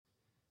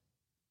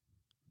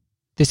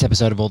This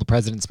episode of All the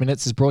President's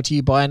Minutes is brought to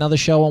you by another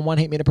show on One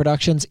Hit Media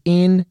Productions,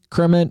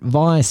 Increment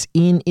Vice.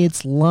 In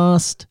its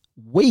last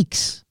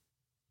weeks,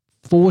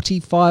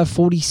 45,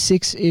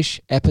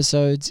 46-ish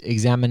episodes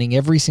examining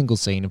every single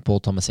scene of Paul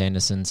Thomas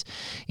Anderson's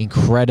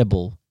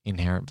incredible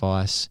Inherent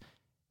Vice.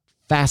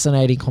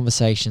 Fascinating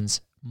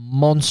conversations,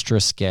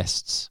 monstrous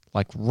guests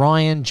like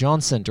Rian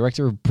Johnson,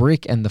 director of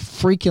Brick and The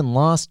Freaking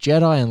Last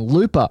Jedi, and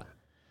Looper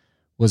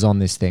was on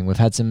this thing. We've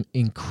had some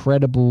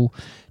incredible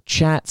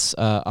chats.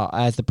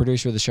 As the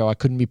producer of the show, I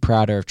couldn't be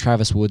prouder of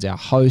Travis Woods, our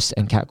host,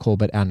 and Kat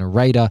Corbett, our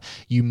narrator.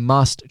 You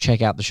must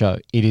check out the show.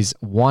 It is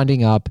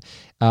winding up.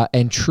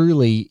 And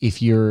truly,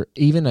 if you're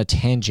even a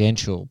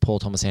tangential Paul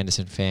Thomas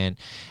Anderson fan,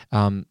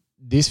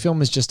 this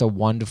film is just a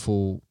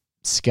wonderful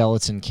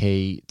skeleton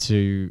key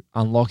to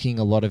unlocking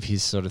a lot of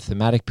his sort of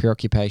thematic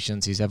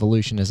preoccupations, his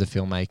evolution as a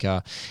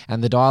filmmaker,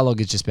 and the dialogue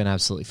has just been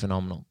absolutely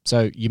phenomenal.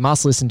 So you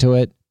must listen to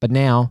it. But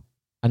now,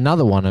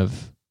 another one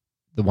of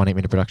the One Hit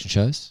Minute production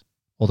shows,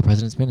 All the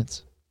President's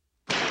Minutes.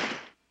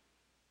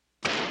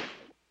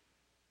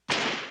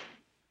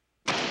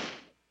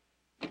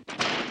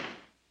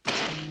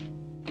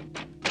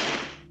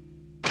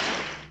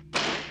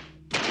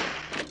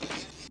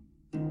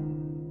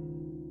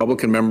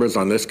 Republican members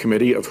on this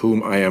committee of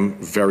whom I am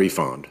very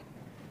fond.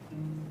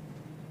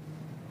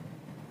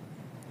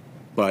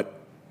 But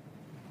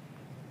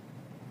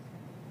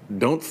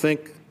don't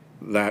think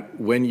that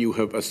when you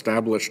have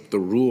established the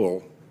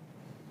rule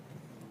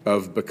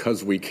of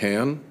because we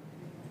can,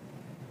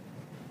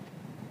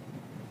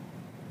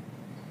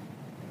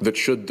 that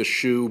should the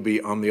shoe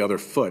be on the other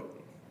foot,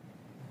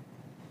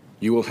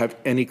 you will have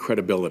any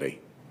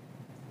credibility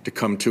to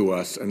come to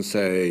us and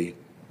say,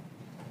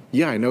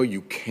 yeah, I know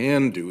you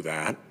can do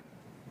that,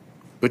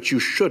 but you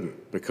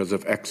shouldn't because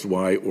of X,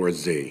 Y, or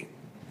Z.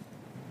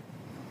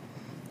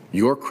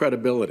 Your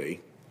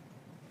credibility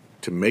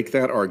to make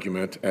that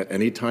argument at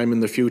any time in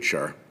the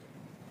future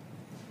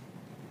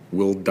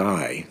will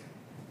die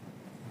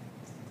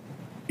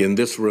in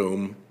this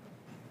room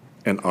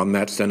and on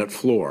that Senate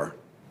floor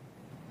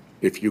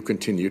if you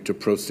continue to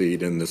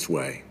proceed in this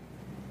way.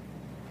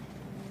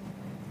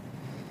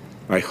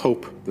 I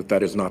hope that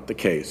that is not the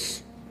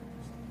case.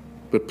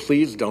 But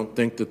please don't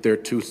think that they're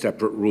two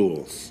separate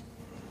rules.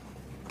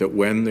 That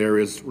when there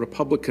is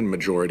Republican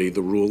majority,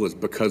 the rule is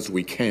because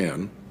we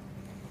can.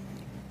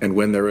 And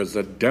when there is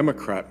a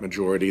Democrat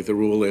majority, the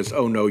rule is,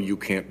 oh no, you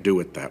can't do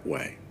it that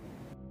way.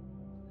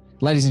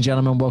 Ladies and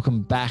gentlemen,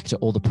 welcome back to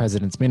All the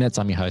President's Minutes.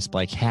 I'm your host,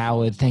 Blake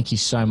Howard. Thank you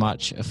so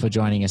much for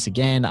joining us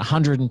again.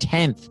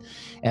 110th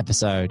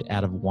episode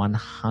out of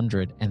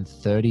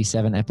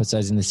 137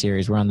 episodes in the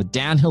series. We're on the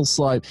downhill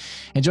slope.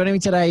 And joining me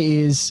today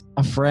is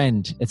a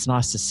friend. It's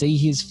nice to see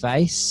his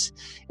face.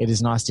 It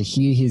is nice to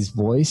hear his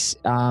voice.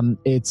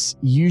 It's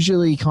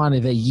usually kind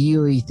of a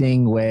yearly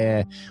thing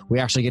where we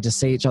actually get to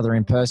see each other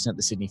in person at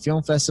the Sydney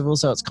Film Festival.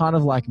 So it's kind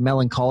of like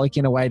melancholic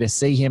in a way to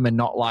see him and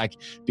not like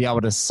be able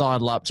to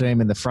sidle up to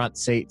him in the front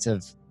seats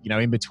of, you know,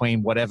 in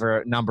between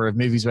whatever number of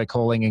movies we're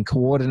calling and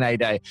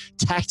coordinate a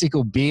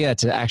tactical beer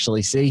to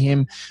actually see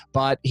him.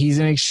 But he's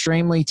an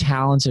extremely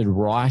talented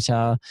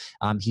writer.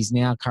 He's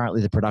now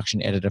currently the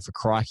production editor for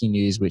Crikey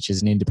News, which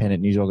is an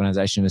independent news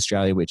organization in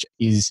Australia, which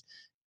is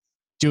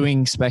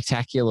doing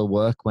spectacular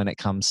work when it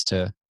comes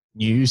to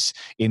news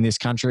in this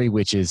country,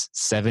 which is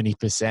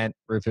 70%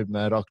 Rupert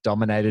Murdoch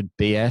dominated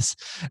BS,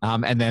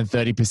 and then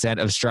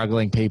 30% of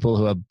struggling people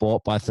who are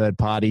bought by third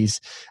parties,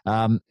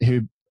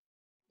 who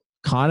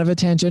kind of are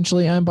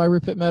tangentially owned by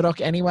Rupert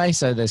Murdoch anyway,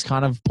 so there's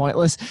kind of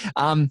pointless.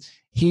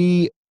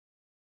 He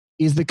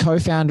is the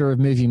co-founder of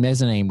Movie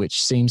Mezzanine,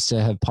 which seems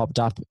to have popped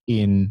up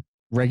in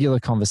regular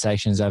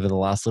conversations over the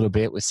last little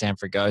bit with Sam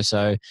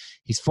Fragoso.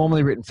 He's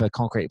formerly written for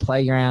Concrete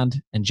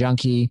Playground and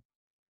Junkie.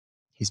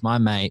 He's my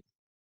mate,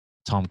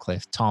 Tom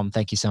Cliff. Tom,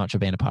 thank you so much for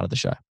being a part of the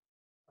show.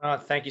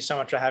 Thank you so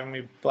much for having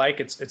me, Blake.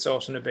 It's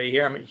awesome to be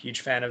here. I'm a huge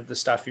fan of the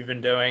stuff you've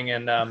been doing.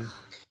 And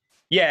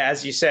yeah,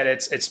 as you said,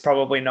 it's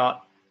probably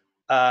not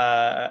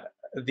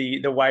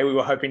the way we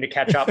were hoping to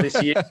catch up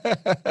this year,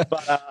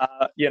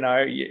 but you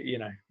know,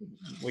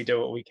 we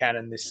do what we can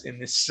in this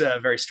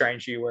very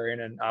strange year we're in,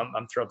 and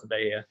I'm thrilled to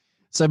be here.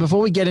 So before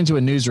we get into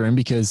a newsroom,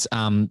 because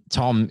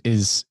Tom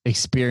is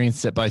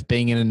experienced at both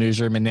being in a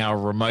newsroom and now a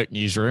remote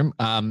newsroom,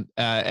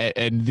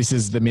 and this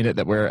is the minute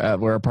that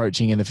we're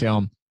approaching in the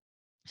film.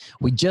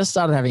 We just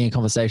started having a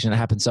conversation. It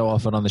happens so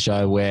often on the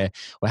show where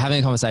we're having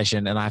a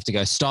conversation and I have to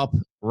go, stop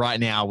right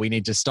now. We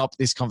need to stop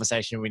this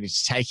conversation. We need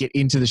to take it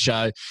into the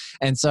show.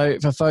 And so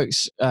for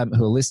folks who are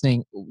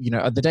listening, you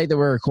know, at the date that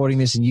we're recording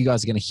this and you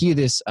guys are going to hear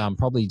this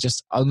probably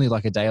just only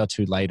like a day or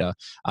two later,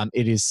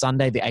 it is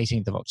Sunday, the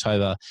 18th of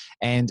October.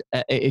 And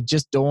it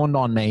just dawned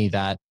on me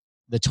that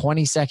the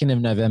 22nd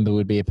of November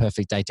would be a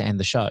perfect date to end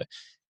the show.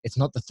 It's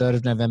not the 3rd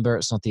of November.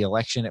 It's not the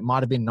election. It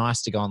might have been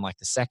nice to go on like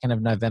the 2nd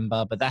of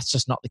November, but that's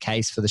just not the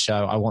case for the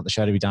show. I want the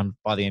show to be done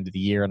by the end of the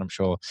year, and I'm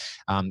sure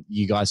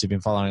you guys who've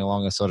been following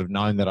along have sort of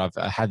known that I've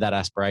had that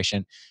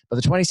aspiration. But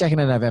the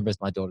 22nd of November is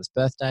my daughter's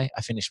birthday.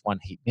 I finished One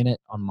Heat Minute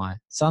on my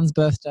son's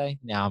birthday.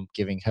 Now I'm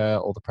giving her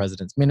all the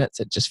President's Minutes.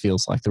 It just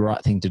feels like the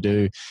right thing to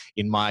do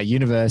in my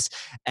universe.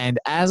 And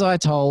as I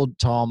told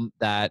Tom,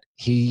 that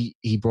he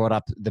brought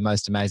up the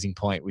most amazing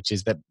point, which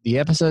is that the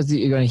episodes that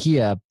you're going to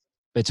hear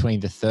between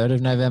the 3rd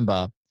of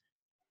November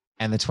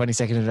and the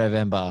 22nd of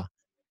November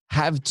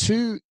have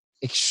two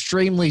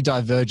extremely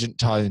divergent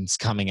tones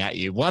coming at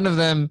you. One of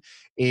them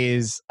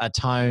is a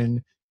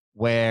tone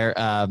where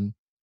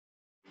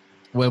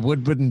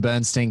Woodward and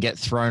Bernstein get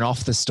thrown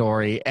off the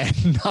story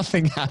and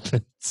nothing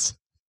happens.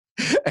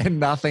 And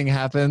nothing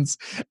happens.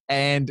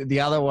 And the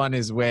other one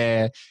is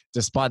where,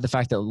 despite the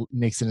fact that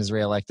Nixon is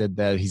reelected,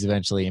 that he's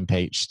eventually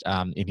impeached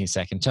in his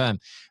second term.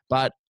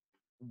 But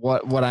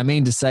what I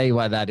mean to say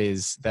by that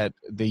is that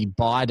the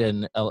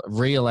Biden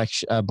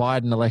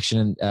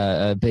election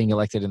being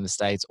elected in the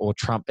States, or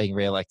Trump being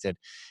reelected,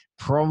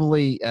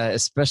 probably,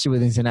 especially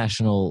with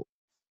international,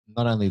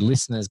 not only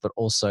listeners, but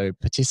also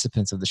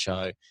participants of the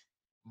show,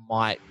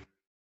 might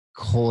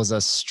cause a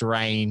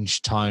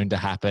strange tone to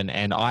happen.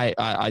 And I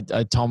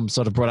Tom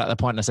sort of brought out the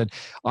point, and I said,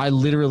 I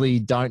literally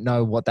don't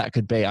know what that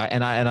could be. I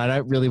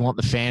don't really want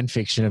the fan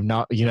fiction of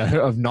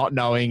not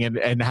knowing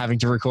and having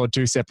to record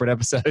two separate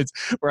episodes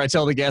where I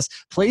tell the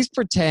guests, please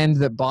pretend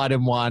that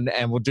Biden won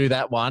and we'll do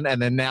that one.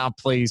 And then now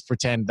please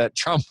pretend that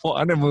Trump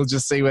won and we'll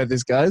just see where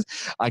this goes.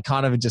 I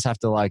kind of just have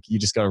to you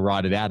just got to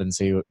ride it out and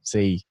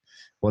see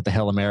what the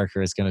hell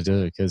America is going to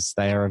do, because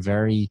they are a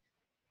very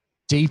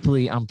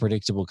deeply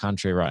unpredictable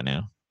country right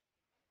now.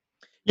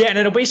 Yeah, and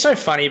it'll be so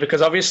funny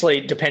because obviously,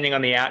 depending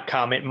on the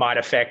outcome, it might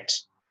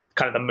affect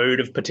kind of the mood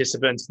of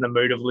participants and the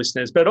mood of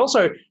listeners, but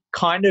also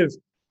kind of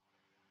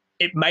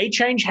it may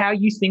change how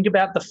you think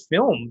about the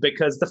film,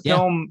 because the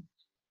film,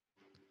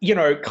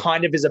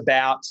 kind of is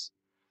about,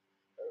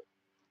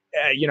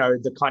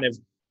 the kind of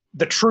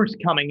the truth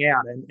coming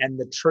out and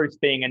the truth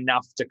being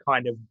enough to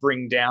kind of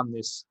bring down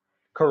this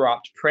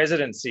corrupt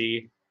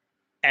presidency,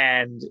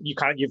 and you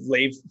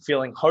leave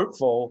feeling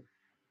hopeful.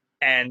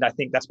 And I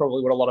think that's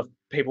probably what a lot of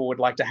people would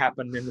like to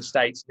happen in the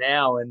States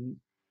now. And,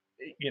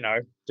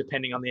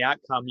 depending on the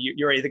outcome,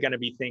 you're either going to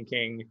be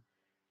thinking,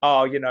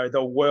 oh,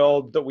 the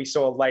world that we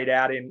saw laid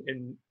out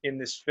in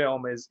this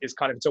film is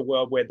kind of, it's a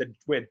world where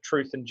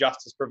truth and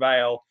justice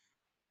prevail.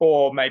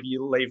 Or maybe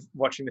you leave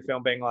watching the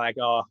film being like,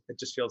 oh, it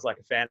just feels like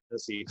a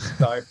fantasy.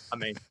 So, I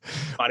mean,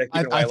 might have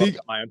given away a lot of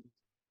my own.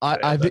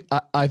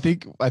 I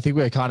think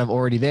we're kind of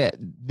already there.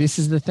 This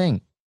is the thing.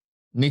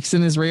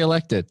 Nixon is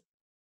reelected.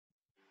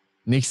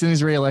 Nixon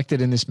is reelected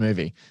in this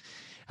movie,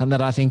 and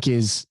that I think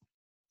is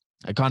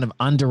a kind of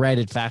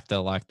underrated factor.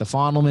 Like, the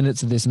final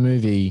minutes of this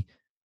movie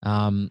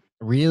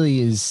really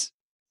is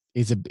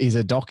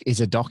a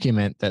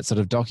document that sort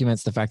of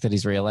documents the fact that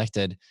he's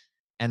reelected,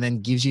 and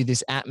then gives you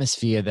this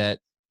atmosphere that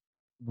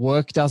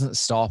work doesn't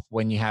stop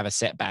when you have a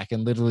setback.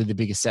 And literally the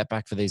biggest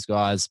setback for these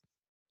guys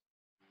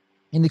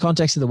in the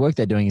context of the work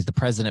they're doing is the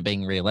president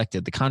being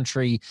reelected, the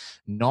country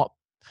not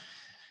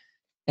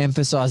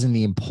emphasizing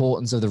the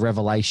importance of the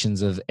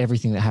revelations of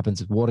everything that happens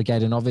with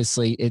Watergate. And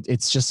obviously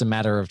it's just a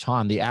matter of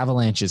time. The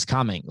avalanche is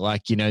coming.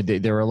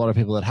 There are a lot of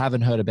people that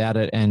haven't heard about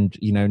it. And,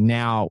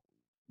 now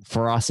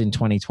for us in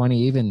 2020,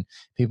 even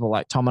people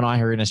like Tom and I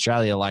who are in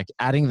Australia,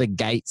 adding the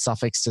gate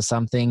suffix to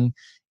something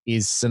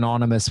is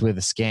synonymous with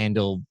a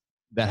scandal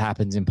that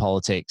happens in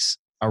politics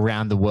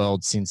around the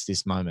world since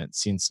this moment,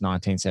 since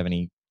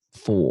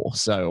 1974.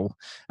 So,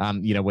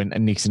 when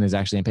Nixon is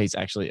actually impeached,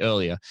 actually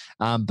earlier.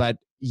 But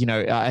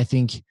I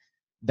think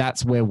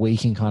that's where we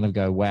can kind of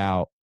go,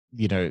 wow,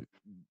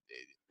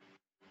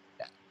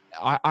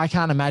 I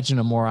can't imagine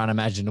a more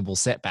unimaginable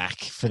setback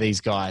for these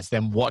guys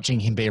than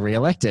watching him be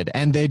reelected.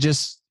 And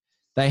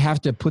they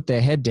have to put their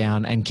head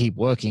down and keep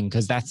working,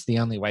 because that's the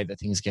only way that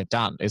things get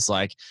done. It's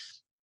like,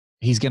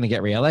 he's going to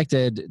get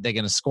reelected, they're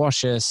going to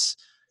squash us,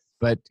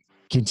 but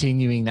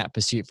continuing that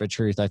pursuit for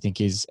truth, I think,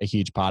 is a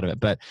huge part of it.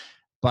 But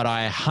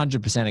I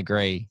 100%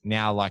 agree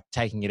now,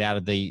 taking it out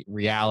of the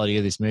reality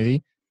of this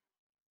movie,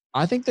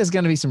 I think there's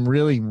going to be some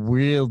really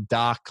real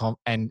dark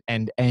and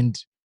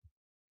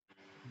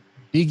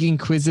big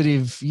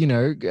inquisitive,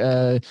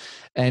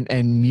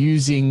 and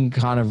musing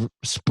kind of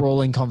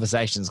sprawling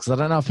conversations. Because I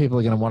don't know if people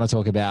are going to want to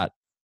talk about.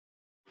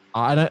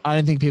 I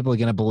don't think people are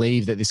going to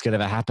believe that this could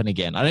ever happen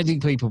again. I don't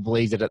think people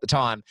believed it at the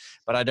time,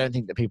 but I don't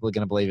think that people are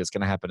going to believe it's going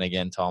to happen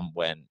again, Tom,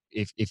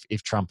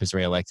 if Trump is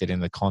reelected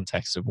in the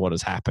context of what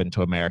has happened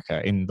to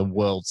America in the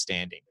world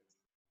standing.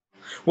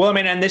 Well, I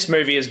mean, and this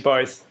movie is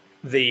both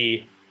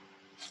the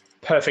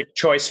perfect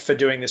choice for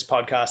doing this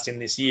podcast in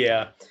this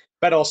year,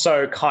 but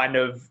also kind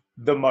of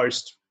the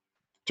most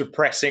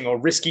depressing or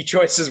risky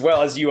choice as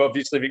well, as you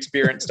obviously have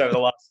experienced over the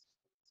last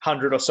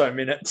 100 or so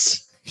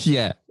minutes.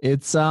 Yeah,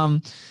 it's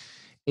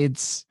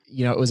it's,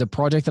 it was a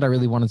project that I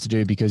really wanted to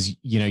do because,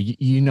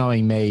 you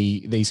knowing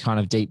me, these kind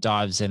of deep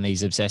dives and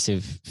these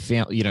obsessive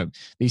film,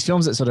 these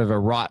films that sort of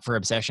are ripe for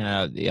obsession,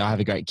 I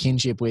have a great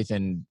kinship with,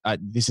 and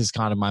this is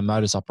kind of my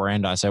modus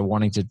operandi. So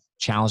wanting to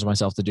challenge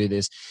myself to do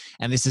this,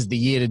 and this is the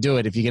year to do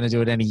it. If you're going to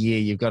do it any year,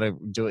 you've got to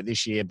do it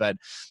this year. But,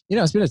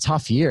 it's been a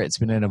tough year. It's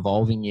been an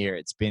evolving year.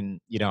 It's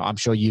been, I'm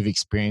sure you've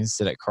experienced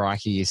it at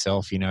Crikey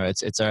yourself.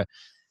 It's a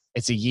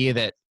year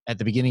that at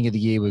the beginning of the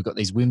year, we've got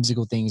these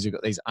whimsical things, we've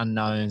got these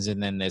unknowns,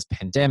 and then there's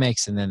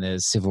pandemics, and then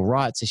there's civil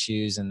rights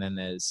issues, and then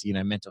there's,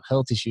 mental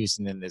health issues,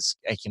 and then there's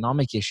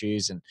economic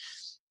issues, and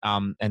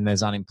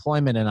there's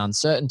unemployment and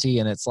uncertainty.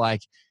 And it's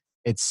like,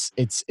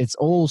 it's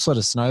all sort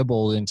of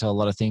snowballed into a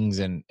lot of things,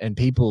 and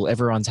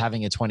everyone's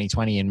having a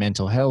 2020 in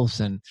mental health.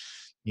 And,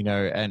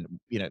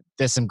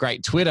 there's some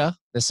great Twitter,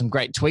 there's some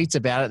great tweets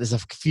about it. There's a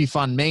few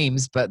fun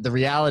memes, but the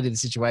reality of the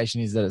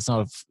situation is that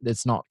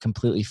it's not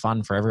completely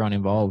fun for everyone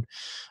involved.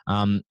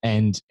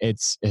 And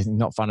it's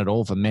not fun at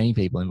all for many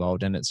people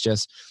involved. And it's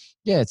just,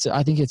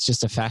 I think it's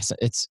just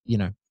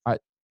I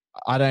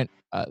don't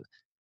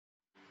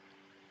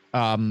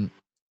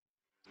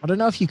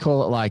know if you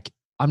call it like,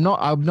 I'm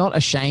not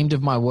ashamed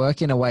of my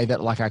work in a way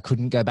that like I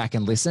couldn't go back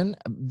and listen.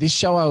 This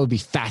show, I would be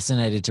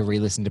fascinated to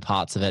re-listen to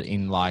parts of it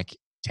in like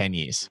 10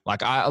 years.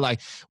 Like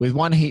with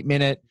One Heat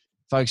Minute,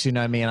 folks who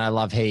know me and I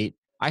love Heat,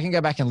 I can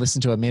go back and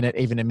listen to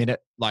even a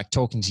minute, like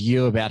talking to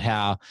you about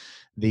how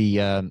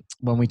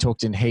when we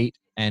talked in Heat,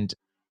 and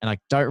I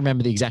don't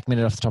remember the exact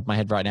minute off the top of my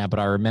head right now, but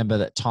I remember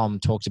that Tom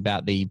talked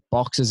about the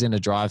boxes in a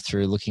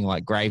drive-through looking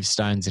like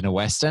gravestones in a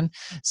Western.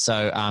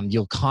 So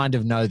you'll kind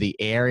of know the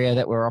area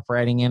that we're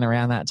operating in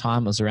around that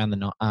time. It was around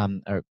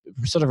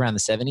sort of around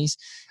the 70s.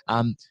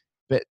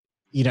 But,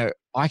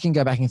 I can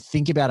go back and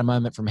think about a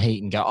moment from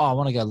Heat and go, oh, I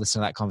want to go listen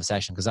to that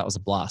conversation because that was a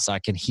blast. So I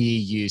can hear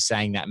you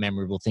saying that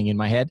memorable thing in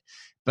my head.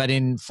 But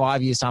in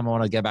 5 years' time, I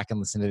want to go back and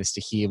listen to this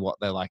to hear what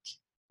they're like,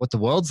 what the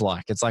world's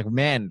like. It's like,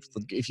 man,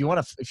 if you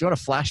want to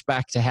flash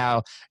back to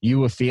how you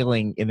were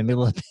feeling in the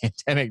middle of the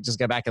pandemic, just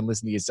go back and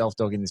listen to yourself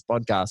talking this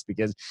podcast,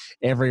 because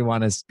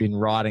everyone has been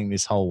riding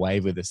this whole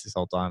wave with us this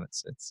whole time.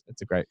 It's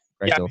a great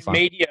deal of fun.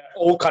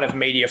 All kind of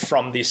media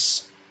from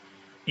this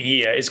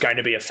year is going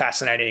to be a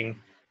fascinating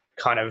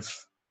kind of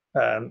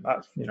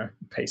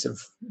piece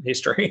of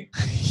history.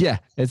 Yeah,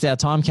 it's our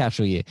time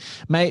capsule year,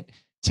 mate.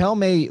 Tell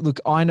me, look,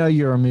 I know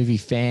you're a movie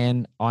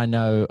fan. I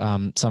know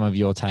some of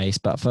your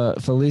taste, but for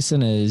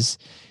listeners,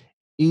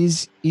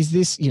 is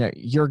this,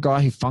 you're a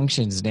guy who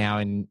functions now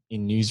in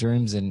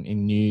newsrooms and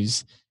in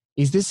news.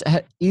 Is this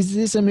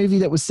a movie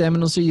that was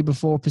seminal to you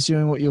before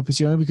pursuing what you're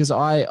pursuing? Because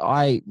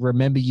I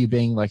remember you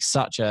being like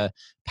such a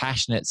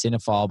passionate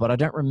cinephile, but I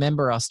don't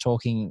remember us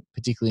talking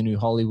particularly New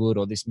Hollywood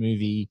or this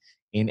movie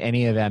in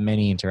any of our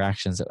many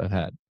interactions that we've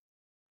had.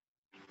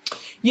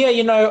 Yeah,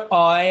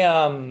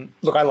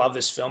 I love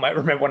this film. I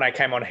remember when I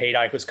came on Heat,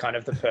 I was kind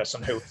of the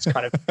person who was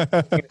kind of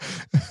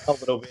a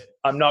little bit.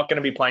 I'm not going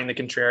to be playing the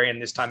contrarian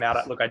this time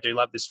out. Look, I do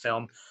love this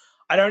film.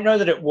 I don't know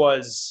that it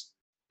was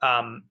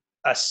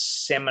a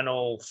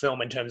seminal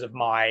film in terms of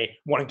my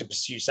wanting to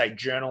pursue, say,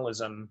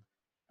 journalism.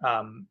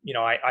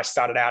 I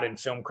started out in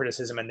film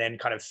criticism and then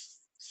kind of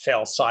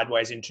fell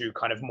sideways into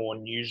kind of more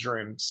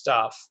newsroom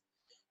stuff.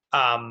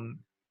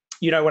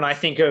 When I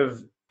think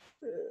of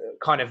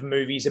kind of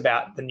movies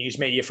about the news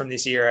media from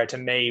this era, to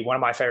me, one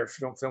of my favorite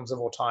films of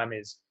all time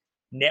is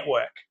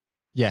Network.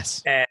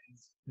 Yes. And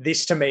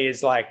this to me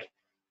is like,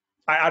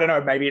 I don't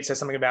know, maybe it says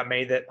something about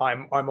me that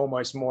I'm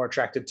almost more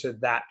attracted to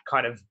that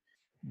kind of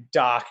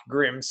dark,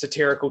 grim,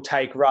 satirical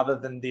take rather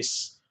than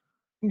this,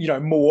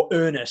 more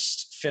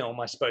earnest film,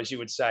 I suppose you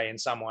would say in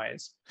some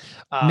ways.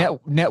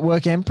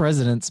 Network and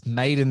Presidents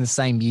made in the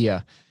same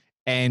year.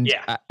 And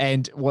yeah.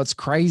 And what's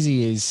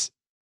crazy is,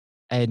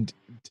 and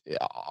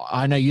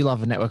I know you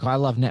love Network, I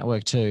love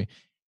Network too.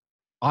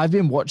 I've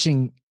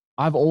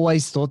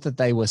always thought that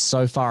they were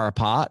so far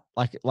apart,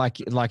 like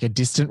a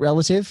distant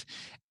relative.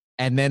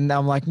 And then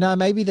I'm like, no,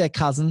 maybe they're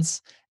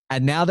cousins.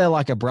 And now they're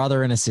like a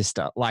brother and a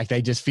sister. Like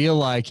they just feel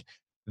like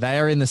they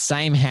are in the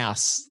same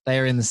house.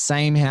 They're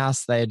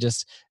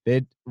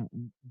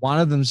one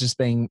of them's just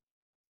being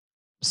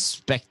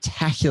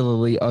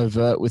spectacularly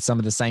overt with some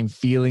of the same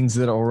feelings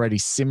that are already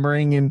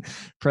simmering in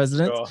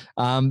Presidents.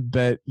 Sure.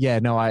 But yeah,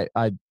 no,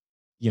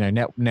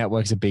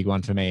 Network's a big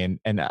one for me.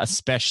 And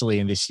especially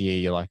in this year,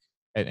 you're like,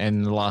 and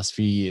in the last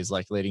few years,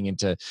 like leading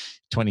into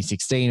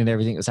 2016 and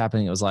everything that was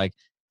happening, it was like,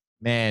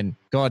 man,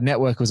 God,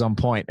 Network was on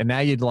point. And now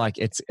you'd like,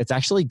 it's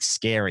actually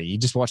scary. You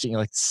just watch it, you're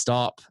like,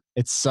 stop.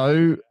 It's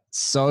so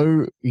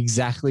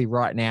exactly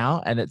right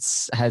now. And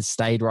has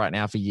stayed right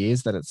now for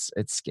years that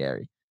it's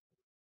scary.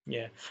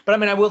 Yeah. But I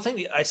mean, I will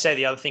think, I say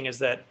the other thing is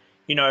that,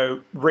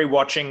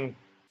 rewatching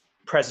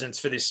Presidents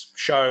for this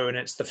show, and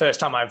it's the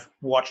first time I've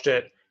watched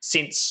it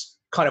since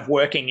kind of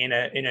working in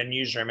a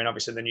newsroom. And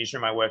obviously the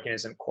newsroom I work in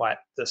isn't quite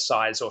the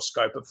size or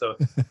scope of the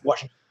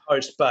Washington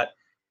Post, but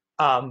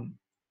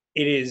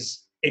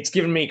it's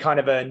given me kind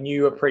of a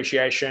new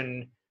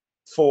appreciation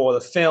for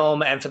the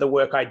film and for the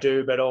work I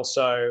do, but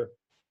also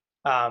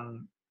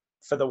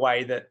for the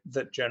way that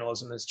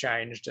journalism has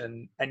changed,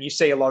 and you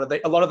see a lot of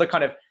the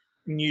kind of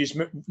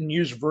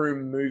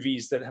newsroom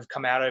movies that have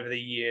come out over the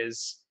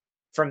years,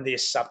 from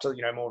this up to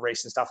more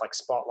recent stuff like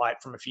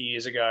Spotlight from a few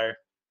years ago.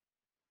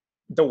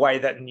 The way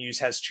that news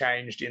has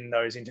changed in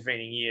those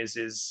intervening years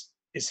is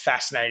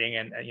fascinating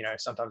and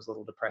sometimes a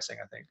little depressing,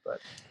 I think, but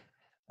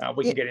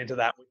we can get into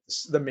that with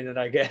the minute,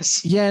 I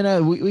guess. Yeah,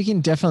 no, we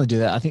can definitely do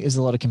that. I think there's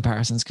a lot of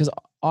comparisons because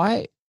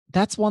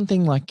that's one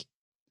thing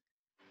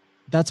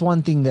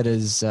that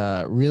is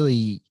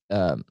really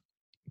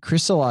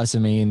crystallized to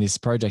me in this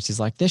project is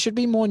like there should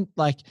be more.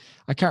 Like,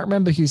 I can't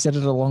remember who said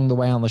it along the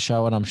way on the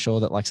show, and I'm sure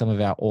that like some of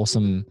our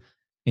awesome,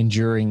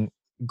 enduring,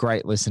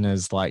 great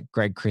listeners like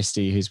Greg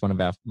Christie, who's one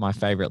of my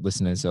favorite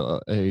listeners,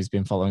 who's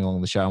been following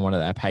along the show and one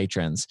of our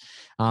patrons,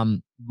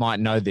 might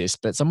know this.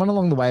 But someone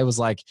along the way was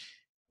like,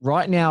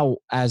 right now,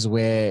 as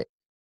we're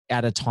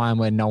at a time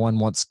where no one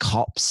wants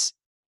cops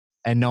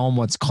and no one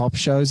wants cop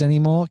shows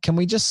anymore, can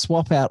we just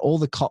swap out all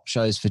the cop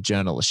shows for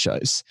journalist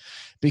shows?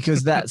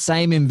 Because that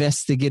same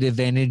investigative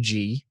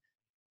energy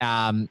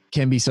can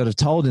be sort of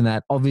told in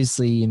that.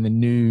 Obviously, in the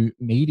new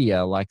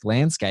media like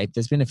landscape,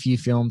 there's been a few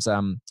films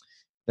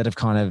that have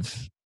kind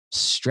of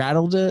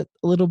straddled it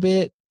a little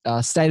bit.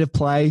 State of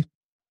Play,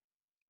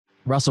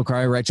 Russell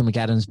Crowe, Rachel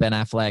McAdams, Ben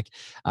Affleck,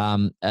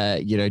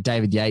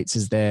 David Yates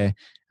is there,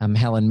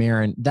 Helen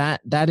Mirren.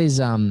 That is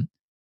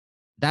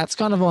that's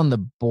kind of on the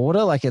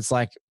border. Like, it's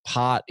like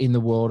part in the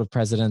world of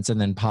presidents and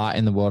then part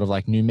in the world of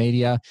like new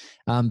media.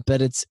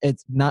 But it's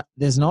not,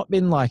 there's not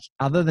been like,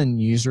 other than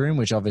Newsroom,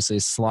 which obviously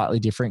is slightly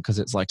different because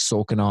it's like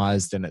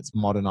Sorkinized and it's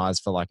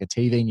modernized for like a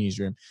TV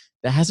newsroom.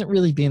 There hasn't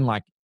really been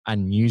like a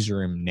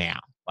newsroom now,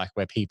 like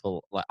where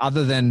people like,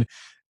 other than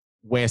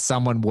where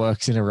someone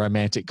works in a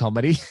romantic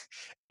comedy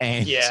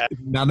and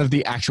none of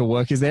the actual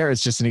work is there.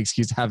 It's just an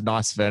excuse to have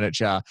nice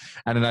furniture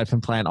and an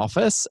open plan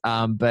office.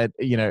 But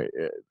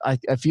I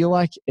feel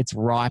like it's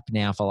ripe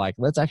now for like,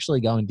 let's actually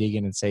go and dig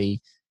in and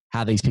see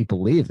how these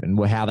people live and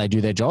how they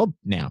do their job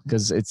now.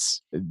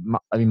 Because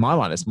my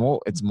mind, it's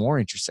more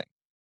interesting.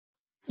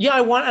 Yeah,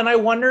 I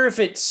wonder if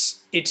it's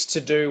to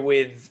do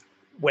with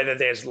whether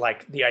there's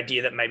like the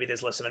idea that maybe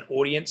there's less of an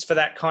audience for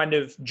that kind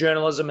of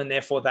journalism and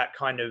therefore that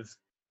kind of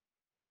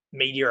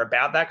media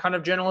about that kind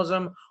of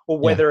journalism, or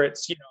whether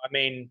it's,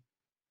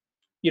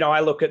 I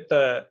look at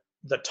the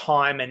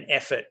time and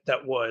effort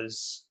that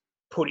was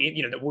put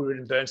in, that Woodward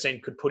and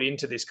Bernstein could put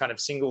into this kind of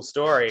single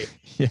story.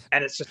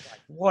 And it's just like,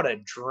 what a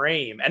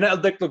dream. And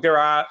look, there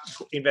are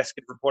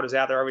investigative reporters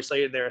out there,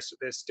 obviously there's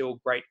still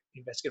great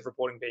investigative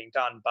reporting being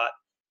done, but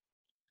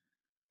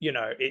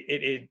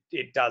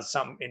it does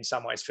in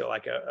some ways feel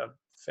like a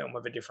film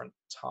of a different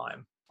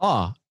time.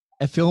 A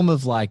film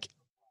of like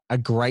a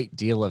great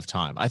deal of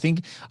time. I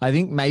think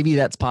maybe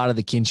that's part of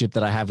the kinship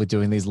that I have with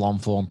doing these long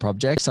form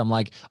projects. I'm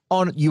like,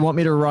 you want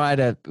me to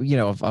write a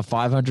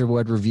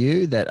 500-word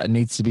review that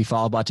needs to be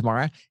filed by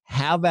tomorrow?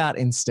 How about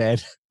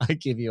instead I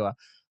give you a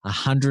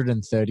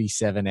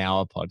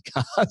 137-hour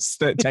podcast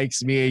that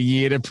takes me a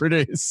year to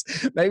produce?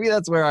 Maybe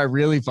that's where I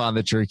really find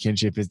the true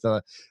kinship, is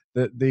the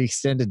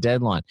extended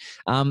deadline.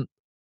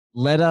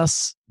 Let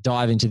us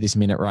dive into this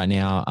minute right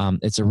now.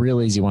 It's a real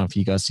easy one for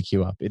you guys to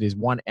queue up. It is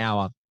 1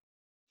 hour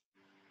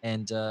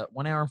and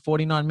 1 hour and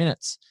 49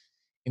 minutes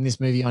in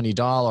this movie on your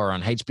dial or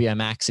on HBO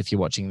Max if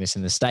you're watching this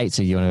in the States,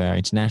 or you're one of our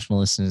international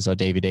listeners, or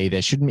DVD.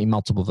 There shouldn't be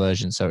multiple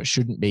versions, so it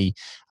shouldn't be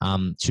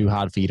too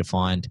hard for you to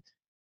find.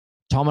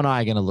 Tom and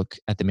I are going to look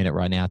at the minute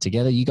right now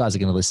together. You guys are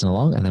going to listen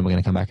along, and then we're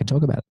going to come back and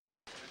talk about it.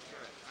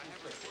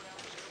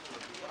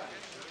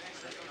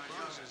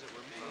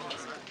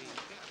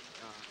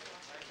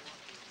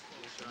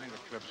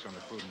 On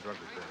the Food and Drug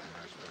Report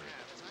in Asbury.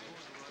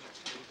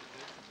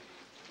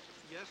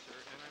 Yes, sir.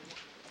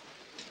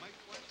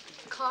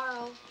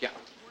 Carl. Yeah.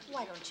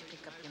 Why don't you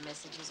pick up your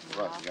messages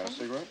more Right, often? you got a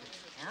cigarette?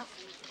 Yep.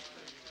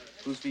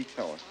 Who's the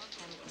teller?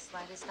 Haven't the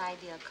slightest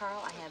idea.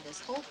 Carl, I have this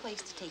whole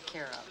place to take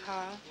care of.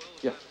 Carl?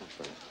 Yeah, that's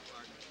right.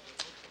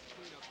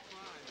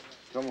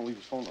 Tell him to leave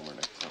his phone number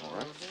next time, all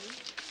right?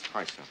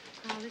 Hi, Sam.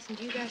 Carl, listen,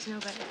 do you guys know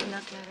about the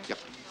peanut letter? Yep.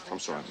 I'm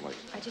sorry I'm late.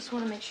 I just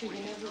want to make sure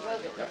you never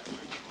wrote it. Yeah.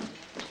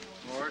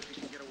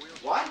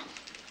 What?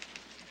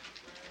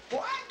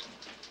 What?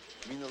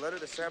 You mean the letter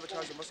to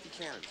sabotage the Muskie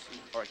cannons?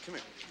 All right, come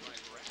here.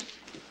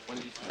 When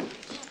did you find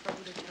this?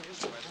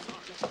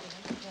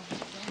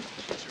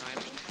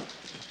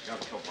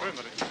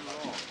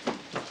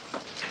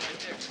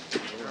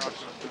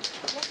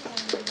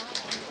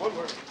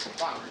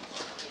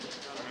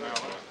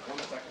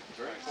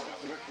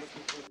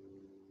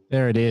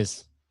 There it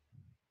is.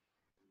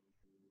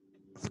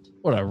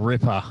 What a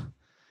ripper.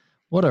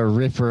 What a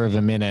ripper of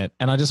a minute.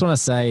 And I just want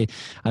to say,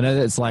 I know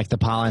that it's like the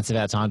parlance of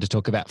our time to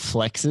talk about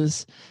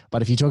flexes,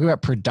 but if you talk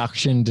about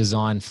production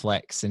design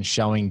flex and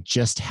showing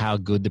just how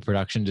good the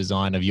production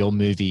design of your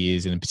movie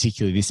is, and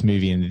particularly this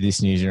movie in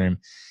this newsroom,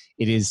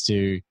 it is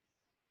to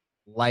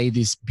lay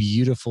this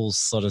beautiful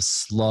sort of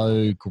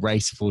slow,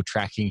 graceful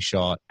tracking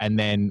shot and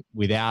then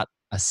without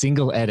a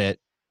single edit,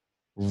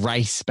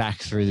 race back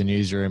through the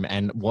newsroom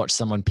and watch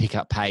someone pick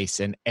up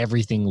pace and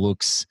everything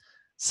looks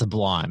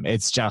sublime.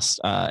 It's just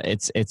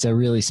it's a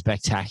really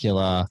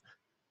spectacular,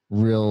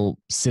 real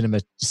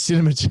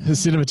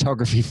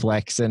cinematography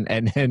flex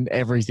and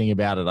everything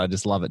about it. I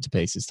just love it to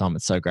pieces, Tom.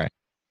 It's so great.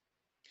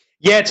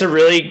 Yeah, it's a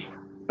really,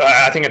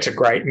 I think it's a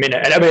great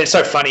minute. And I mean, it's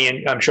so funny,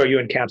 and I'm sure you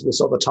encounter this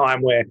all the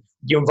time, where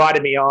you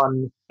invited me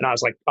on and I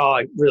was like, oh,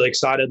 I'm really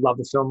excited, love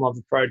the film, love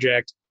the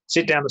project.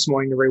 Sit down this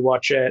morning to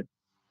rewatch it,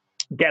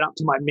 get up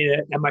to my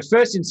minute. And my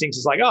first instinct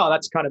is like, oh,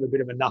 that's kind of a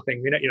bit of a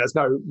nothing minute. There's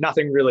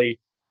nothing really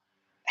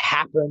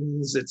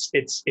happens. It's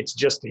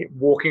just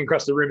walking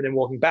across the room and then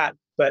walking back.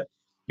 But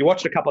you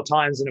watch it a couple of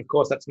times, and of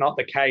course that's not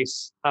the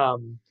case. I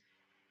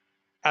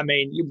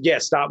mean,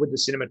 start with the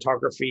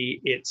cinematography.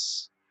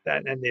 It's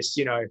and this,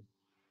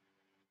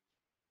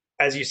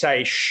 as you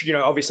say,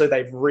 obviously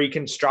they've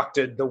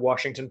reconstructed the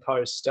Washington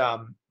Post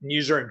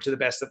newsroom to the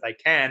best that they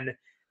can,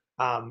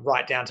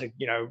 right down to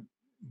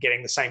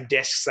getting the same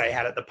desks they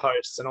had at the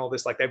Post and all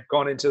this. Like, they've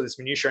gone into this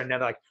minutia, and now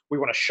they're like, we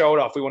want to show it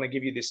off. We want to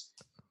give you this.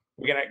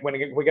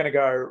 We're gonna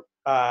go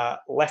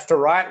left to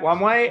right one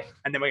way,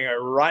 and then we're gonna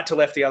go right to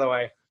left the other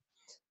way.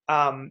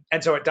 And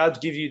so it does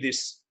give you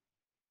this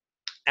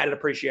added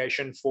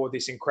appreciation for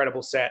this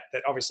incredible set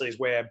that obviously is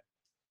where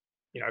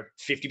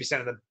 50%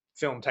 of the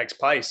film takes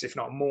place, if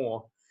not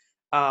more.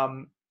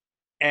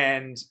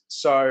 And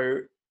so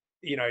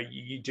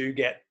you do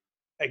get,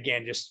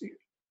 again, just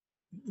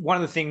one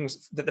of the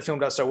things that the film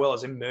does so well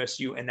is immerse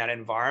you in that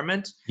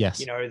environment.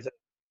 Yes.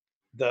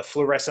 The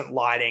fluorescent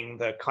lighting,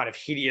 the kind of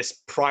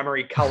hideous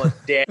primary colored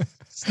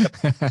desks,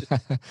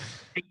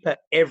 paper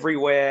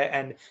everywhere.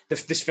 And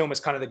this film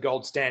is kind of the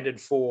gold standard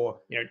for,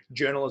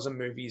 journalism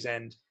movies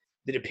and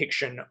the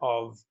depiction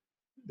of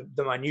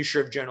the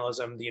minutiae of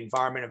journalism, the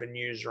environment of a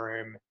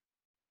newsroom.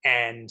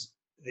 And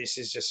this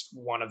is just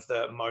one of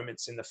the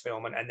moments in the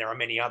film. And there are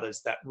many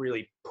others that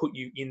really put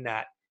you in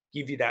that,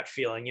 give you that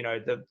feeling.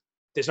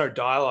 There's no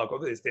dialogue, or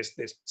there's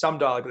some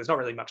dialogue, but there's not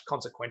really much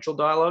consequential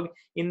dialogue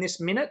in this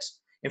minute.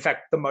 In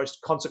fact, the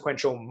most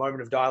consequential moment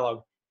of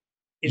dialogue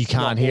is you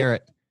can't hear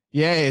it.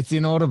 Yeah, it's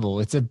inaudible.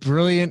 It's a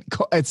brilliant.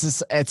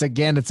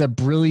 It's a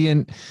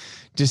brilliant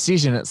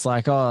decision. It's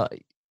like, the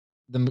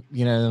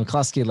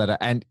McCluskey letter,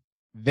 and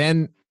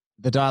then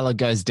the dialogue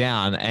goes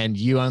down, and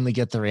you only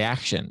get the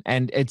reaction.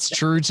 And it's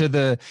true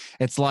to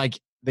it's like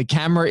the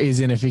camera is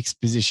in a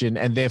fixed position,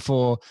 and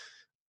therefore,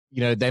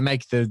 they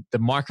make the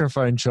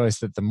microphone choice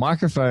that the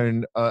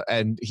microphone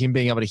and him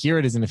being able to hear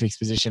it is in a fixed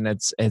position.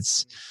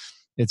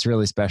 It's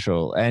really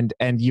special.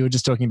 And you were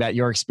just talking about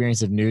your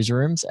experience of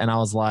newsrooms. And I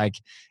was like,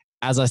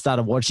 as I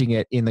started watching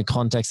it in the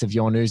context of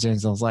your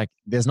newsrooms, I was like,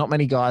 there's not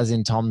many guys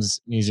in Tom's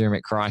newsroom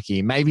at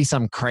Crikey. Maybe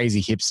some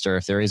crazy hipster,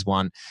 if there is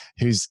one,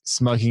 who's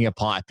smoking a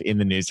pipe in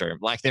the newsroom.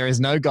 Like, there is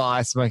no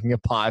guy smoking a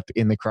pipe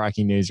in the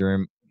Crikey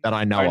newsroom that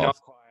I know of. Not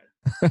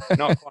quite.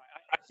 Not quite.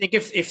 I think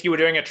if you were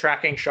doing a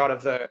tracking shot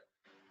of the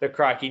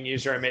Crikey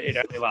newsroom, it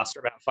only lasts for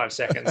about 5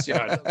 seconds. It's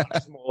a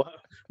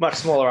much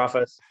smaller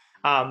office.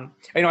 I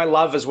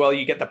love as well,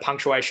 you get the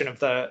punctuation of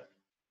the,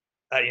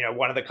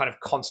 one of the kind of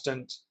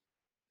constant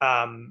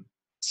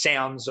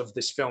sounds of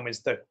this film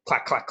is the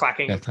clack, clack,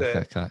 clacking of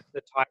the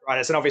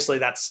typewriters. And obviously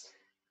that's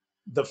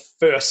the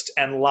first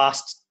and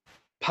last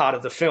part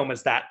of the film,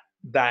 is that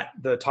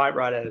the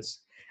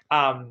typewriters.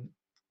 And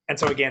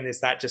so again,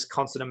 there's that just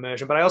constant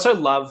immersion. But I also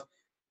love,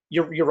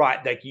 you're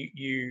right, like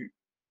we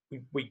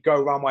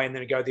go one way and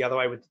then we go the other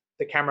way with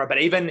the camera,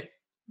 but even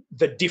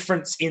the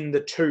difference in the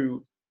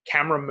two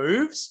camera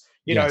moves,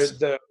 at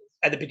the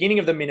beginning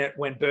of the minute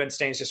when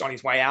Bernstein's just on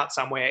his way out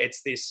somewhere,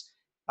 it's this,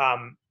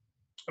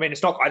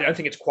 it's not, I don't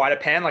think it's quite a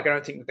pan. Like, I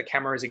don't think that the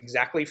camera is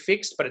exactly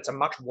fixed, but it's a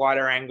much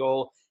wider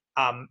angle.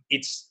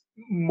 It's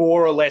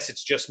more or less,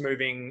 it's just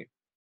moving.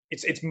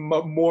 It's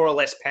more or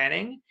less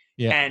panning.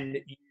 Yeah. And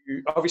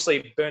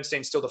obviously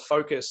Bernstein's still the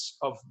focus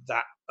of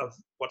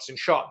what's in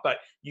shot, but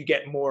you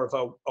get more of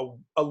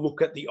a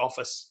look at the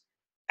office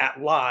at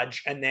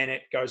large, and then he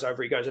goes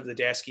over the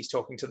desk, he's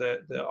talking to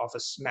the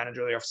office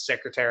manager, the office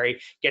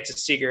secretary, gets a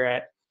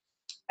cigarette,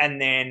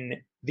 and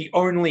then the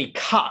only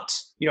cut,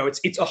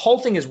 it's a whole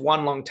thing is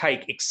one long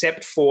take,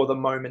 except for the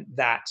moment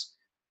that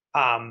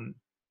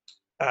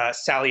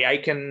Sally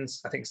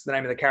Akins, I think it's the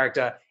name of the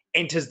character,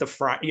 enters the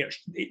front. You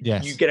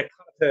get a cut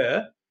of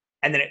her,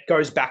 and then it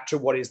goes back to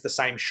what is the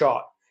same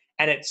shot,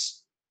 and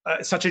it's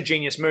such a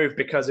genius move,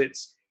 because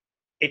it's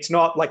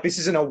not like, this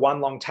isn't a one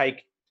long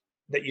take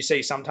that you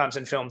see sometimes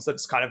in films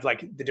that's kind of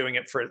like they're doing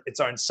it for its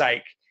own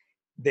sake.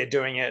 They're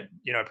doing it,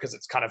 because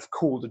it's kind of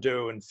cool to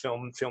do, and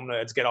film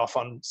nerds get off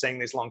on seeing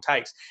these long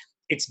takes.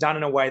 It's done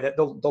in a way that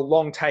the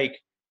long take,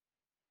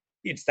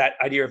 it's that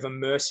idea of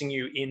immersing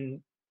you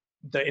in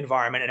the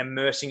environment and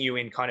immersing you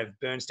in kind of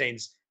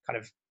Bernstein's kind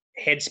of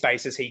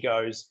headspace as he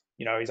goes,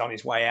 he's on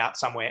his way out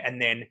somewhere. And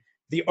then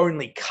the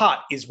only cut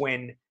is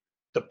when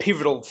the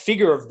pivotal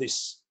figure of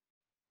this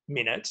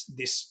minute,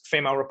 this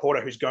female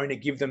reporter who's going to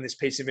give them this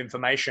piece of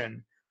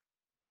information,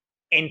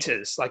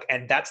 enters,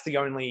 and that's the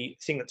only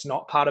thing that's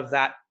not part of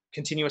that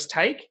continuous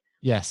take.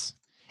 Yes.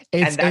 To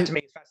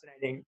me is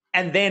fascinating.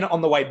 And then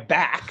on the way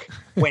back,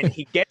 when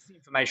he gets the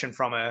information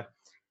from her,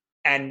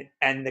 and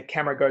the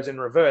camera goes in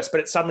reverse,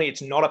 but suddenly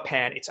it's not a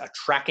pan, it's a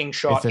tracking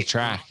shot. It's a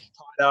track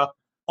tighter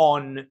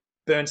on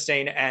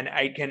Bernstein and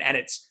Aitken, and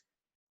it's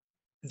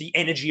the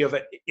energy of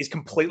it is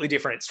completely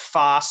different. It's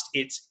fast.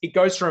 It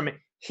goes from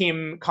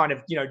him kind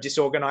of,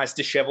 disorganized,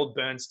 disheveled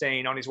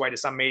Bernstein on his way to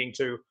some meeting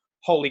to,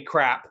 holy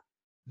crap,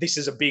 this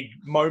is a big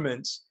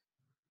moment,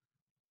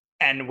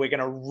 and we're going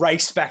to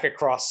race back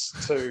across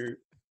to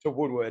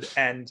Woodward.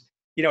 And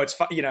it's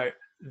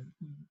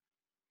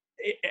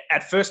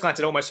at first glance,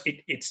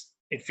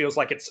 it feels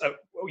like it's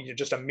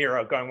just a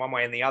mirror going one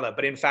way and the other,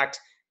 but in fact,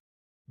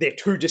 they're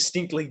two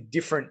distinctly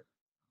different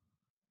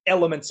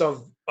elements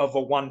of a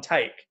one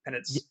take, and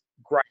it's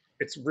great.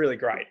 It's really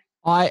great.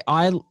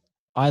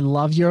 I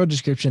love your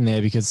description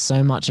there, because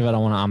so much of it I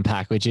want to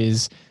unpack, which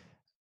is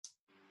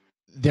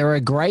there are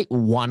great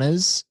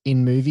oneers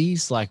in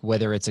movies, like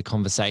whether it's a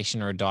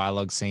conversation or a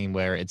dialogue scene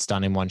where it's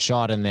done in one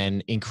shot, and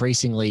then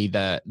increasingly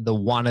the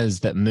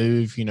oneers that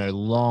move,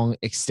 long,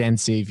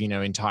 extensive,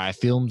 entire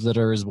films that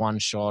are as one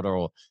shot,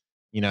 or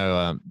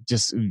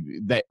just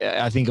that.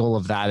 I think all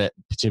of that,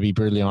 to be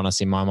brutally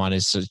honest, in my mind,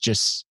 is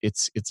just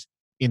it's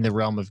in the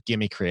realm of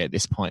gimmickry at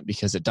this point,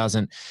 because it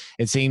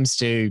seems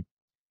to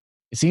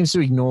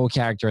ignore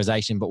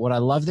characterization. But what I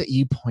love that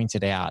you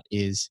pointed out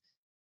is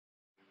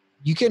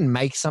you can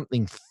make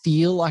something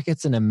feel like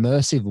it's an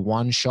immersive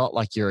one shot,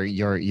 like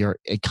you're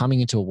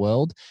coming into a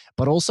world,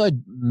 but also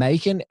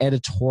make an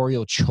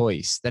editorial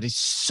choice that is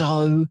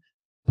so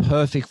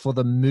perfect for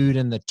the mood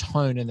and the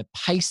tone and the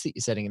pace that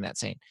you're setting in that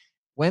scene.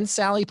 When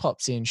Sally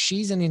pops in,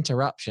 she's an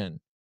interruption.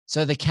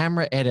 So the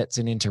camera edits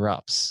and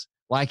interrupts.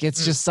 Like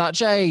it's just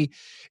it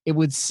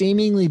would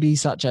seemingly be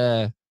such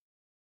a,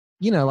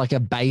 like a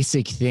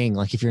basic thing.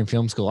 Like if you're in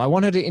film school, I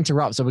want her to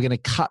interrupt, so we're going to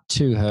cut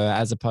to her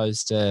as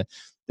opposed to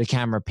the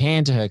camera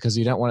pan to her, because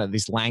we don't want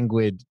this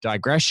languid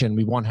digression.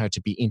 We want her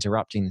to be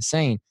interrupting the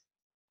scene.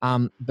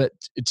 But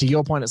to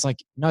your point, it's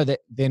like, no,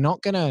 they're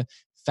not going to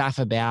faff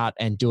about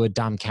and do a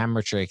dumb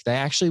camera trick. They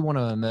actually want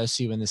to immerse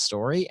you in the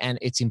story. And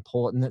it's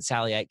important that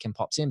Sally Aitken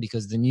pops in,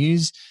 because the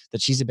news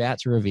that she's about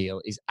to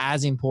reveal is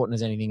as important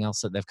as anything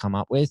else that they've come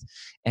up with.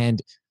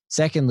 And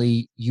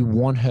secondly, you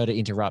want her to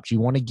interrupt.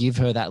 You want to give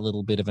her that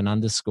little bit of an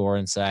underscore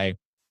and say,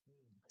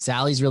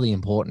 Sally's really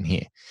important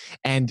here.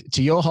 And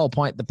to your whole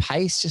point, the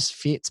pace just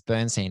fits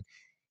Bernstein.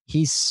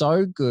 He's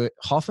so good.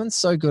 Hoffman's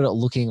so good at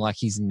looking like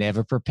he's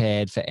never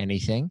prepared for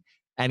anything.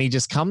 And he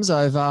just comes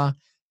over.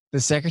 The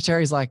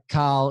secretary's like,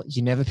 Carl,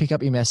 you never pick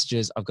up your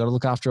messages. I've got to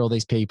look after all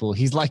these people.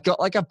 He's like got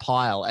like a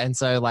pile. And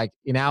so like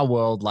in our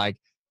world, like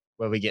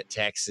where we get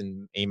texts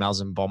and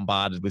emails and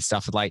bombarded with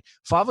stuff, with like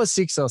 5 or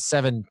 6 or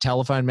 7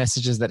 telephone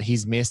messages that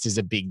he's missed is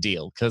a big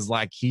deal, because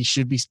like he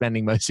should be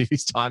spending most of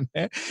his time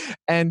there.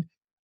 And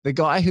the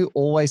guy who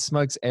always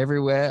smokes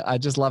everywhere, I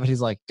just love it.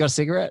 He's like, got a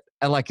cigarette?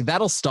 And like,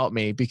 that'll stop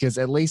me, because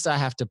at least I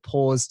have to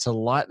pause to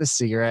light the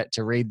cigarette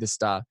to read the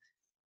stuff.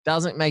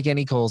 Doesn't make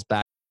any calls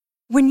back.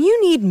 When you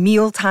need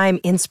mealtime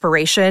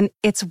inspiration,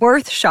 it's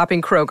worth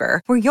shopping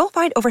Kroger, where you'll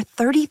find over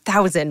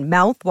 30,000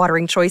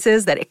 mouth-watering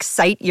choices that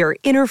excite your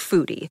inner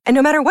foodie. And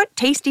no matter what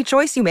tasty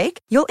choice you make,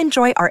 you'll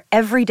enjoy our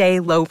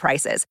everyday low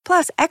prices,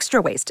 plus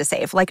extra ways to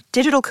save, like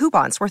digital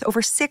coupons worth over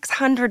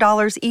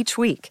 $600 each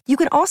week. You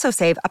can also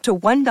save up to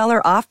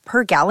 $1 off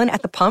per gallon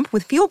at the pump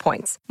with fuel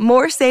points.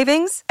 More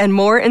savings and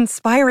more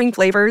inspiring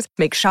flavors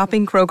make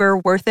shopping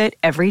Kroger worth it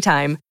every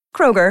time.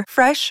 Kroger,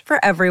 fresh for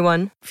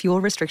everyone.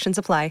 Fuel restrictions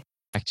apply.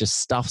 Just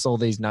stuffs all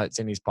these notes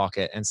in his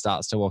pocket and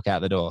starts to walk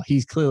out the door.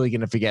 He's clearly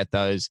going to forget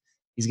those.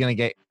 He's going to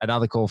get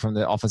another call from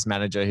the office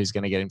manager who's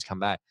going to get him to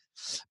come back.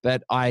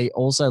 But I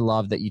also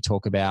love that you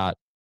talk about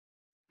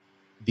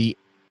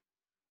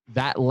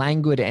that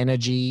languid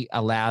energy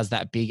allows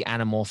that big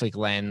anamorphic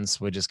lens.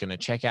 We're just going to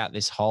check out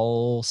this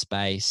whole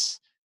space.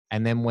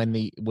 And then when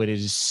it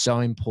is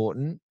so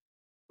important,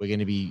 we're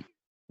going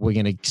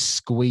to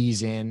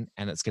squeeze in,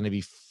 and it's going to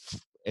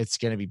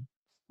be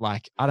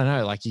like, I don't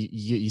know, like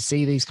you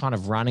see these kind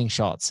of running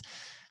shots,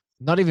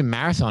 not even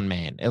Marathon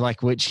Man,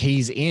 like which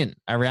he's in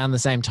around the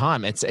same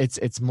time.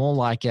 It's more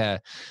like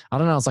I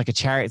don't know, it's like a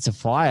Chariots of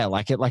Fire.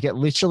 Like it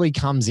literally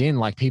comes in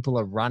like people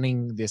are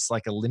running this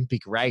like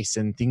Olympic race,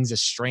 and things are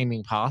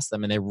streaming past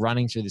them, and they're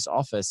running through this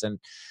office, and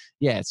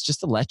yeah, it's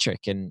just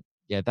electric. And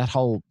yeah, the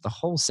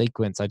whole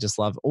sequence, I just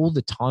love all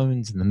the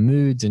tones and the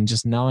moods, and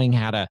just knowing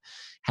how to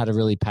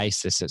really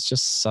pace this. It's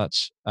just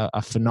such a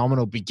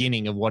phenomenal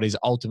beginning of what is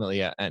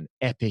ultimately an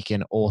epic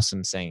and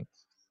awesome scene.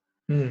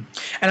 And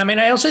I mean,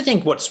 I also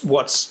think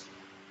what's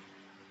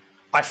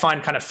I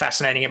find kind of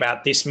fascinating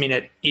about this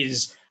minute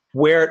is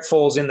where it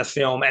falls in the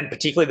film, and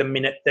particularly the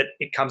minute that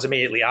it comes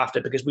immediately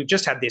after, because we've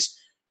just had this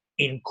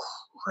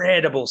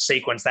incredible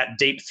sequence, that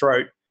Deep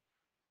Throat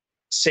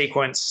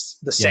sequence,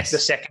 the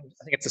second,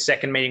 I think it's the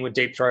second meeting with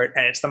Deep Throat,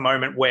 and it's the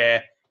moment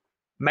where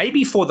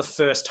maybe for the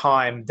first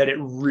time that it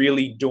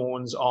really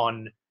dawns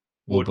on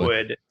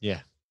Woodward.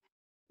 Yeah.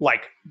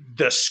 Like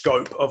the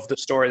scope of the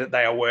story that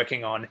they are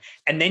working on.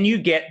 And then you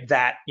get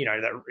that,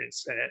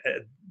 it's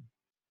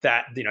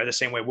that, the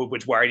scene where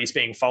Woodward's worried he's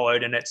being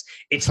followed, and it's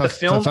for, the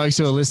film. For folks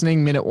who are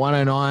listening, minute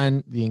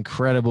 109, the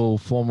incredible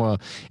former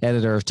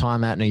editor of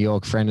Time Out New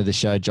York, friend of the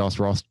show, Josh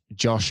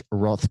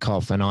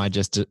Rothkopf, and I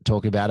just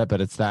talk about it.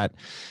 But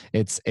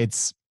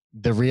it's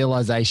the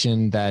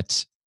realization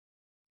that,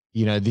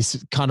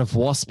 this kind of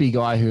waspy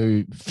guy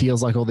who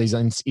feels like all these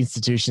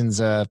institutions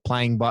are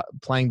playing by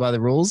the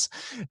rules.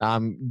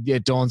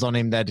 It dawns on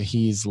him that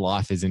his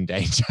life is in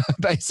danger,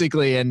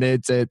 basically, and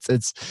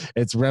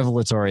it's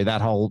revelatory.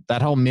 That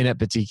whole minute,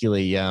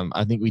 particularly.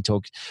 I think we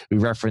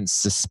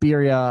referenced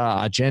Suspiria,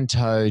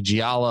 Argento,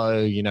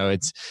 Giallo.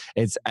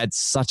 It's at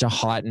such a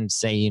heightened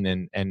scene,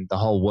 and the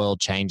whole world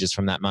changes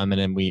from that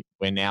moment, and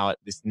we're now at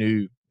this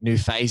new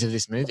phase of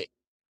this movie.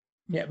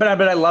 Yeah, but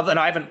I love that. And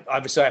I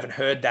haven't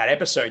heard that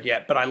episode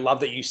yet, but I love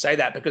that you say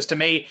that, because to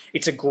me,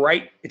 it's a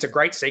great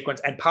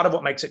sequence. And part of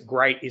what makes it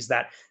great is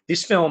that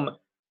this film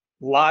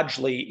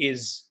largely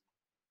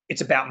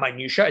it's about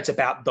minutia. It's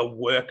about the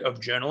work of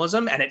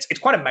journalism. And it's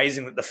quite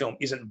amazing that the film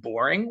isn't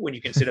boring when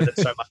you consider that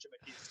so much of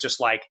it is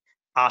just like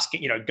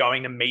asking,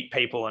 going to meet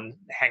people and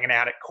hanging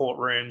out at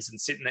courtrooms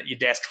and sitting at your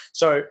desk.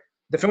 So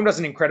the film does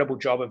an incredible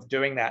job of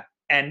doing that.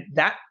 And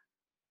that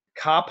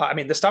car part,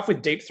 the stuff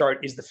with Deep Throat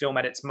is the film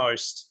at its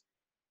most,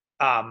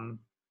 there's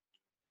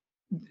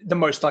the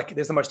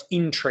most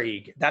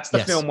intrigue. That's the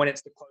film when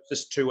it's the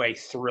closest to a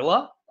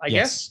thriller, I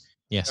guess.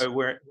 Yes. So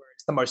where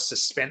it's the most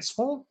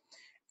suspenseful.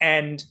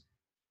 And,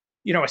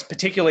 it's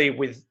particularly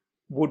with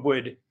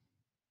Woodward,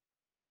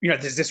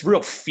 there's this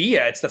real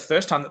fear. It's the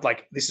first time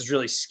that this is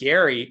really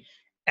scary.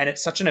 And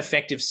it's such an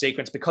effective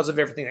sequence because of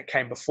everything that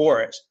came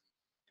before it.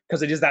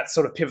 Because it is that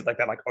sort of pivot,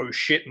 that oh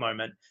shit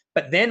moment.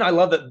 But then I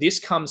love that this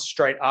comes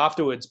straight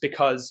afterwards,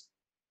 because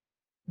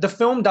the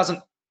film doesn't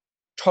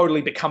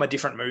totally become a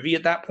different movie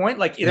at that point.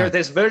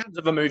 There's versions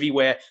of a movie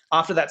where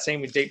after that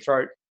scene with Deep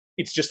Throat,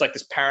 it's just like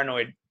this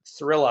paranoid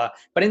thriller.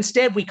 But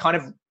instead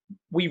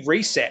we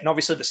reset, and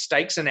obviously the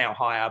stakes are now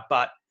higher,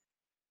 but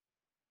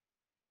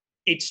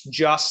it's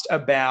just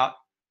about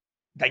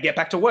they get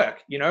back to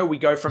work. We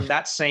go from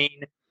that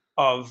scene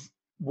of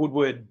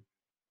Woodward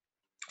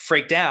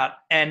freaked out,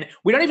 and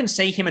we don't even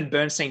see him and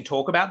Bernstein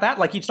talk about that.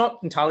 It's not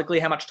entirely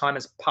clear how much time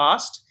has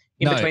passed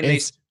between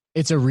these.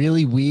 It's a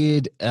really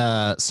weird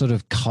sort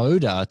of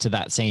coda to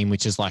that scene,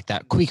 which is like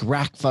that quick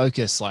rack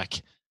focus.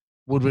 Like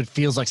Woodward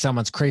feels like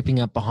someone's creeping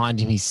up behind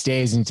him. He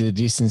stares into the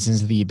distance,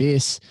 into the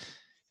abyss.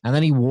 And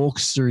then he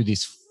walks through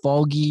this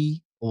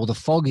the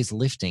fog is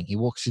lifting. He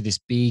walks through this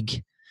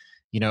big,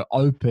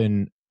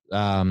 open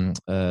sort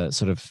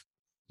of,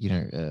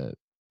 kind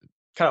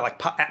of like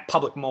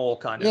public mall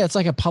kind of. Yeah, it's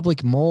like a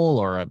public mall,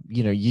 or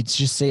you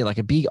just see like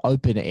a big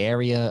open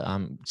area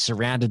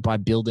surrounded by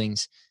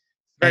buildings.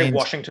 Very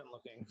Washington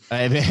looking.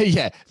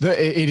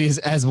 It is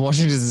as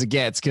Washington as it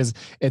gets, because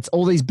it's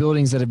all these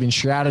buildings that have been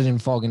shrouded in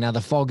fog, and now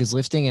the fog is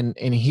lifting, and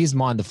in his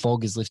mind, the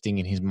fog is lifting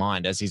in his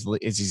mind as he's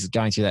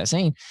going through that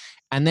scene,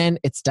 and then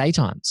it's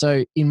daytime.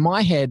 So in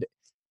my head,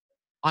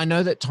 I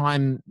know that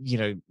time,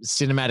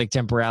 cinematic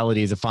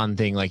temporality is a fun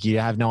thing. Like you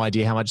have no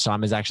idea how much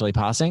time is actually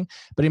passing.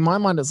 But in my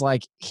mind, it's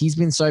like he's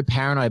been so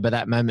paranoid by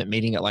that moment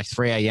meeting at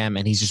 3 a.m.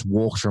 and he's just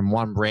walked from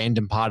one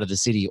random part of the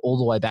city all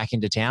the way back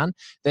into town,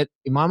 that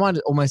in my mind,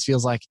 it almost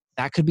feels like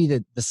that could be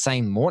the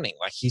same morning.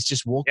 Like he's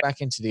just walked back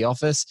into the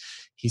office,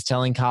 he's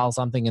telling Carl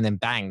something, and then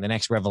bang, the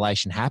next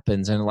revelation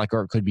happens. And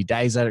or it could be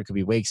days later, it could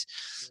be weeks.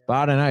 But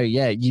I don't know.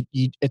 Yeah,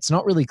 it's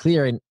not really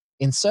clear.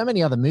 In so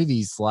many other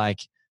movies,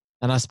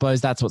 and I suppose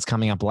that's what's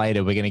coming up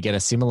later. We're going to get a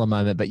similar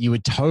moment, but you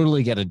would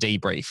totally get a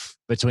debrief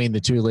between the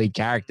two lead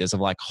characters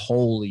of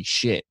holy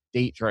shit,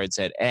 Deep Throat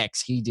said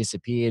X, he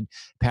disappeared,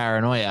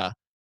 paranoia.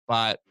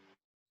 But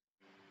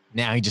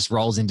now he just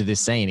rolls into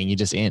this scene and you're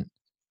just in.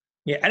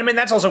 Yeah, and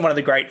that's also one of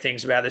the great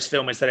things about this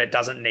film is that it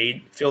doesn't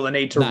feel the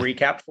need to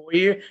recap for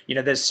you.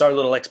 There's so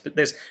little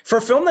for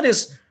a film that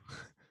is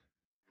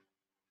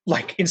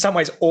in some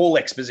ways all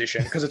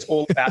exposition, because it's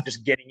all about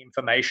just getting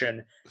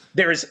information.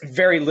 There is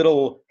very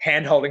little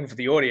hand-holding for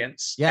the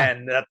audience. Yeah.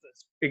 And that's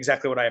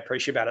exactly what I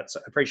appreciate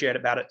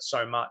about it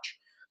so much.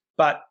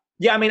 But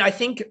yeah, I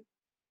think,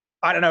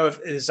 I don't know if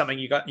this is something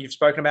you've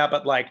spoken about,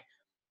 but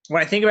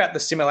when I think about the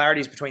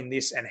similarities between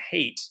this and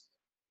Heat,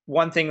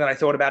 one thing that I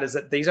thought about is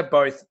that these are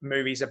both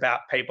movies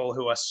about people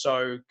who are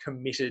so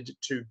committed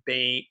to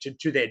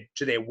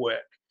their work,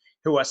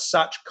 who are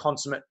such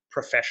consummate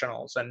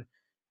professionals. And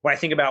when I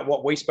think about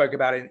what we spoke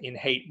about in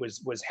Heat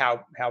was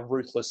how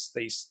ruthless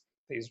these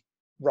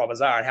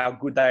robbers are and how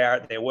good they are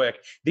at their work.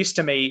 This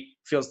to me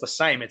feels the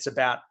same. It's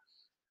about,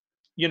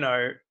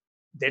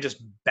 they're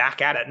just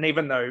back at it. And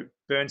even though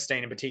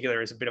Bernstein in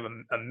particular is a bit of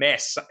a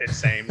mess, it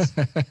seems,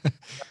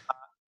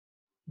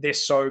 they're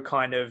so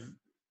kind of,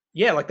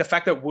 the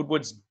fact that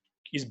Woodward's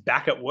is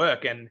back at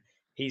work and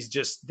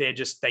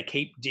they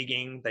keep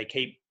digging, they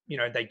keep,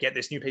 they get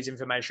this new piece of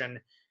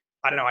information.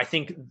 I don't know. I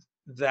think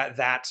that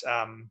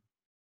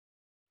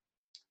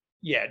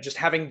just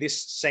having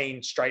this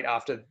scene straight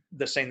after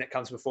the scene that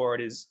comes before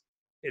it is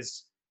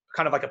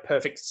kind of like a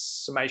perfect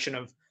summation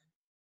of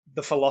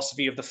the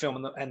philosophy of the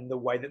film and the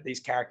way that these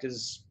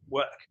characters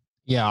work.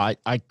 Yeah,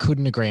 I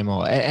couldn't agree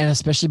more. And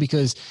especially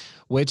because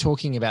we're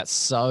talking about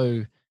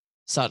such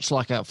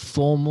like a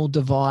formal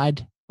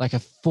divide, like a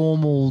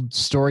formal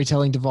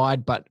storytelling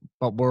divide, but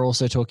we're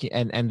also talking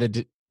and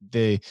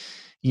the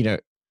you know,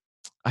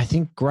 I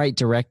think great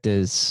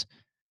directors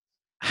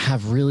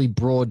have really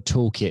broad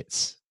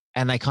toolkits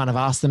and they kind of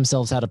ask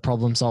themselves how to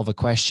problem solve a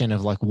question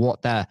of like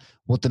what the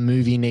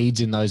movie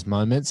needs in those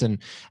moments. And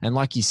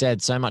like you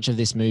said, so much of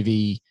this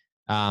movie,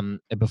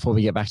 before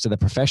we get back to the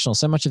professional,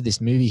 so much of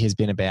this movie has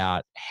been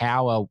about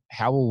how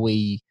are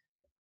we,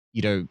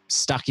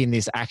 stuck in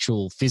this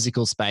actual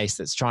physical space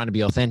that's trying to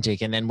be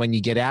authentic. And then when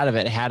you get out of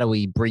it, how do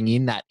we bring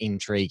in that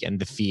intrigue and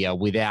the fear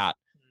without,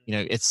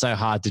 it's so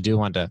hard to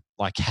do under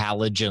like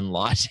halogen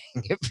lighting.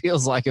 It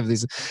feels like of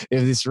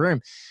this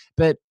room.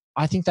 But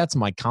I think that's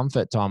my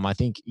comfort, Tom. I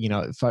think,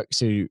 folks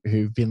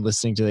who've been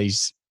listening to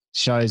these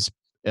shows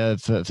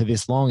for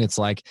this long, it's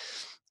like,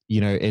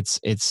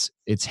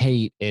 it's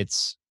Heat,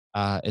 it's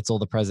All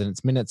the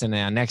President's Minutes, and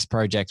our next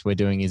project we're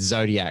doing is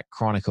Zodiac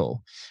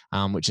Chronicle,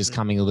 which is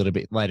coming a little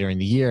bit later in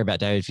the year about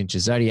David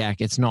Fincher's Zodiac.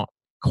 It's not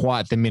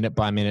quite the minute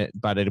by minute,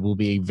 but it will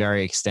be a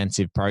very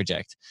extensive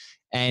project.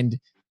 And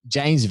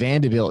James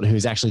Vanderbilt, who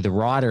is actually the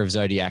writer of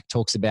Zodiac,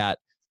 talks about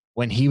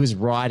when he was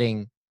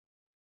writing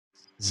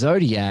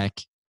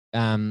Zodiac,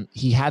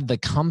 he had the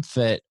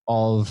comfort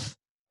of,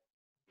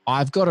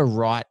 I've got to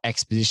write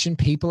exposition.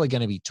 People are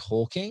going to be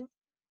talking,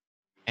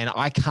 and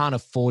I can't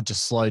afford to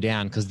slow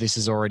down because this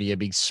is already a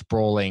big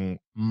sprawling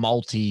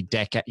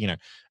multi-decade, a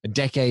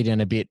decade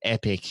and a bit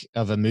epic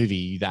of a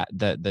movie that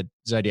the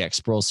Zodiac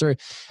sprawls through.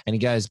 And he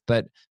goes,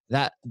 but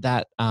that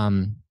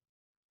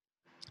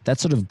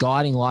sort of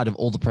guiding light of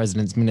All the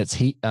President's Minutes,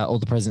 All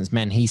the President's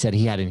Men, he said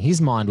he had in his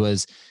mind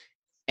was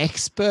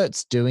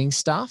experts doing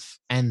stuff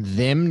and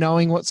them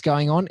knowing what's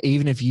going on,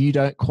 even if you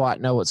don't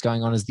quite know what's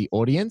going on as the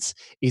audience,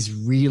 is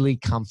really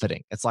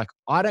comforting. It's like,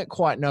 I don't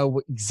quite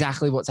know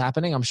exactly what's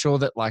happening. I'm sure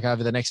that like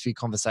over the next few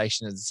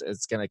conversations,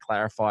 it's going to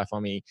clarify for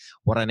me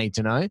what I need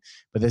to know.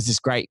 But there's this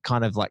great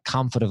kind of like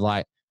comfort of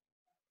like,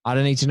 I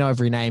don't need to know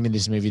every name in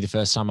this movie the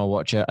first time I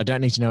watch it. I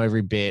don't need to know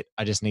every bit.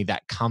 I just need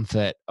that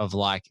comfort of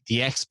like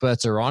the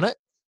experts are on it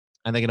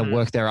and they're going to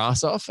work their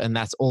ass off. And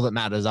that's all that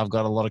matters. I've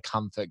got a lot of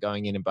comfort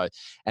going in both.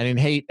 And in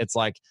Heat, it's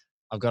like,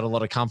 I've got a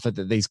lot of comfort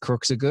that these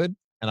crooks are good.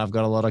 And I've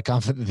got a lot of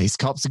comfort that these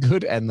cops are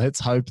good. And let's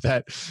hope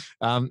that,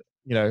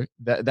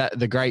 that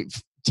the great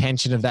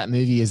tension of that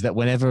movie is that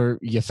whenever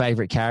your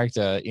favorite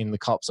character in the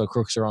cops or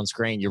crooks are on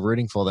screen, you're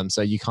rooting for them.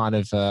 So you kind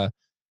of,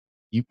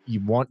 you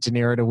want De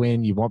Niro to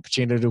win, you want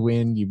Pacino to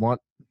win, you want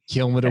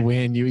Kilmer to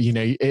win,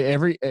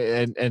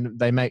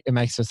 and it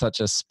makes for such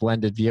a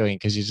splendid viewing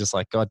because you're just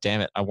like, God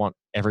damn it, I want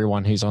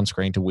everyone who's on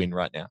screen to win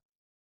right now.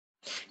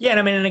 Yeah, and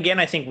I mean, and again,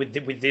 I think with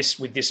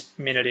this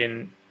minute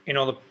in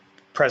All the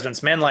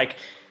President's Men, like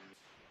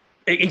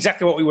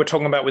exactly what we were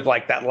talking about with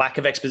like that lack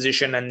of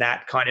exposition and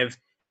that kind of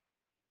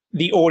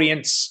the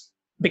audience,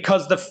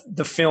 because the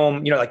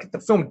film, like the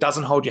film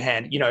doesn't hold your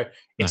hand.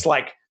 It's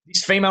like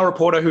this female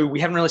reporter who we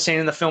haven't really seen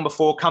in the film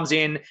before comes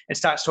in and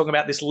starts talking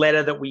about this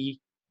letter that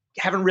we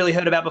haven't really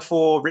heard about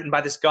before, written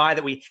by this guy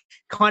that we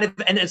kind of,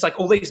 and it's like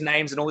all these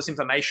names and all this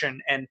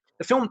information, and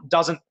the film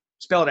doesn't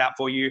spell it out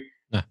for you.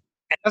 No.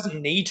 It doesn't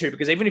need to,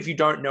 because even if you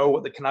don't know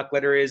what the Canuck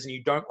letter is and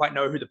you don't quite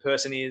know who the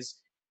person is,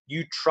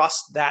 you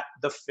trust that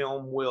the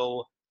film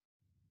will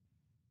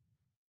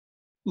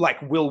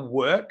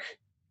work,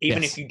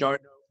 even if you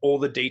don't know all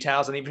the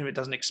details, and even if it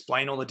doesn't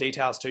explain all the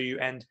details to you,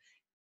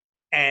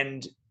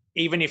 and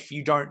even if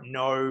you don't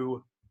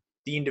know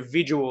the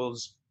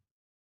individuals,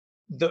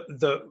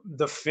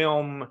 the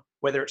film,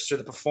 whether it's through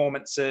the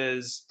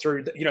performances,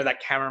 through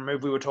that camera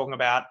move we were talking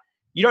about,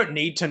 you don't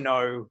need to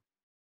know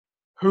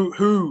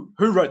who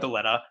wrote the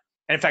letter.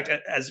 And in fact,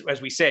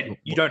 as we said,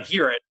 you don't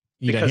hear it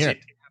because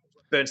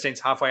Bernstein's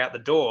halfway out the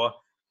door.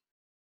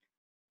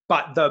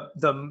 But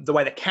the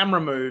way the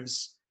camera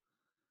moves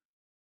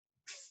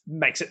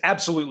makes it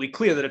absolutely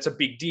clear that it's a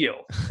big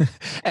deal.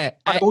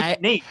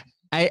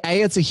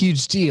 It's a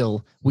huge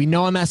deal. We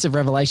know a massive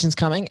revelation's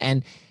coming,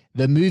 and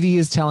the movie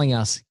is telling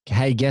us,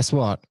 hey, guess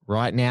what?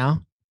 Right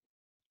now,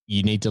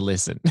 you need to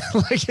listen.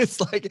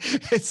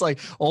 It's like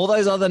all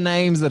those other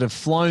names that have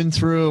flown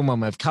through, and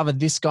when we've covered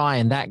this guy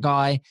and that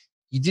guy,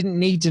 you didn't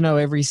need to know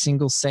every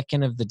single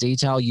second of the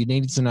detail. You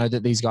needed to know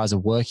that these guys are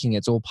working.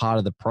 It's all part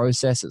of the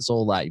process. It's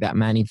all like that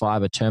Manny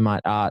Fiber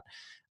termite art,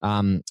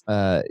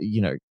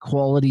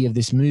 quality of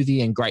this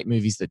movie, and great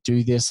movies that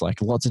do this.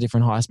 Like lots of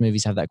different heist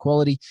movies have that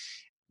quality.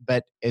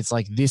 But it's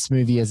like this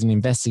movie as an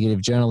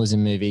investigative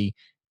journalism movie,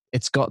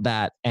 it's got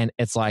that. And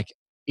it's like,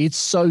 it's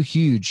so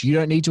huge. You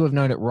don't need to have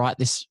known it right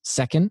this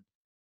second,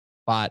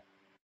 but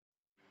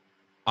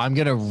I'm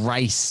going to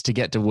race to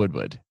get to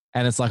Woodward.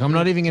 And it's like, I'm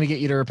not even going to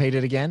get you to repeat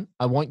it again.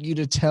 I want you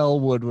to tell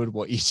Woodward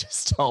what you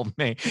just told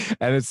me.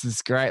 And it's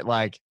this great,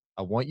 like,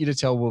 I want you to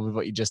tell Woodward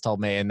what you just told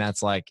me. And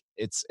that's like,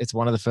 it's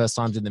one of the first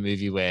times in the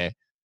movie where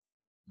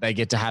they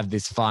get to have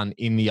this fun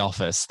in the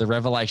office. The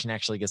revelation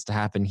actually gets to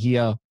happen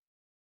here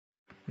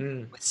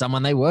with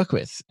someone they work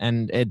with.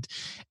 And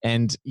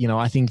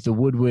I think the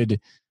Woodward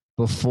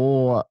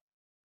before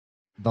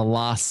the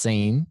last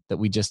scene that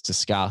we just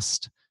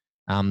discussed,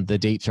 the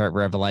Deep Throat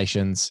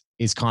revelations,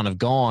 is kind of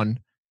gone.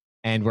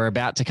 And we're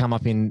about to come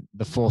up in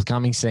the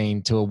forthcoming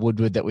scene to a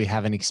Woodward that we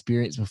haven't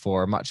experienced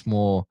before, a much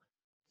more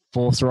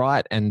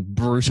forthright and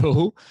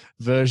brutal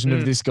version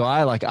of this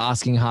guy, like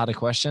asking harder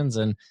questions.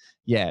 And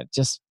yeah,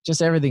 just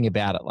everything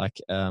about it. Like,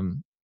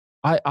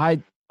 I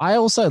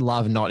also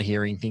love not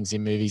hearing things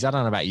in movies. I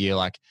don't know about you.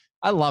 Like,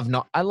 I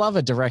love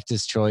a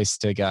director's choice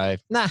to go,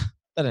 nah,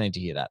 they don't need to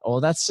hear that.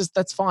 Or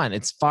that's fine.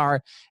 It's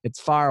far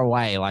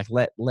away. Like,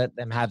 let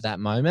them have that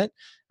moment.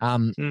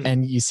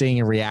 And you're seeing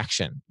a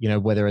reaction, you know,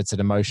 whether it's an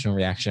emotional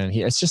reaction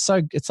here. It's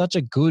such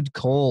a good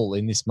call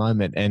in this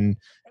moment. And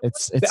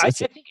I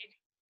think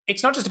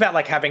it's not just about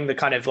like having the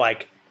kind of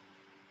like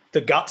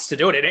the guts to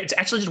do it. It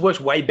actually just works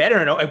way better,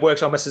 and it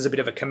works almost as a bit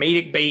of a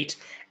comedic beat.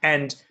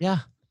 And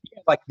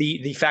like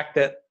the fact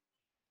that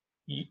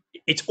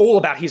it's all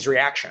about his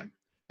reaction,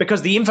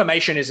 because the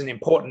information isn't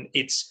important.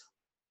 It's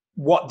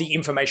what the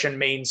information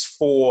means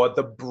for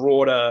the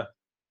broader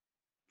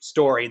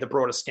story, the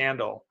broader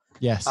scandal.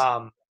 Yes.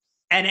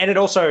 And it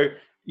also,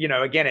 you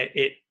know, again,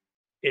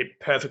 it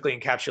perfectly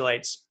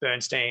encapsulates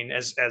Bernstein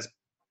as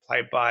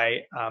played by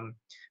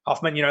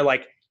Hoffman. You know,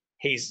 like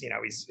he's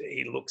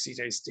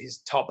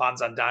top buns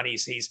undone.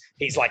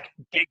 He's like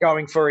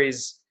going for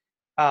his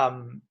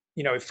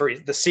you know, for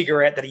the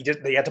cigarette that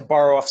he had to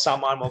borrow off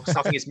someone while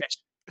stuffing his mesh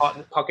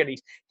pocket. He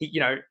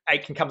you know,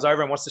 Aiken comes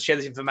over and wants to share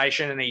this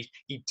information, and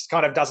he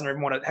kind of doesn't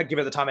even want to give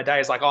her the time of day.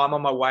 He's like, oh, I'm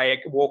on my way,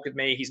 walk with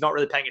me. He's not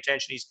really paying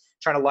attention. He's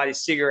trying to light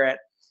his cigarette.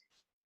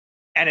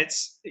 And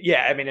it's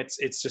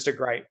just a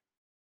great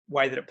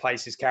way that it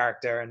plays his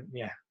character. And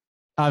yeah.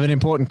 I have an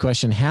important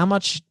question. How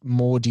much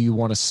more do you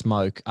want to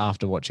smoke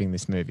after watching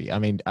this movie? I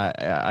mean,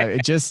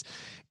 it's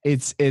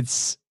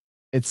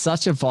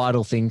such a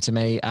vital thing to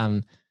me.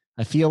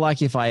 I feel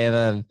like if I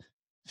ever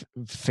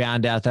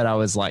found out that I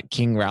was like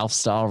King Ralph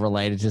style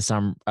related to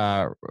some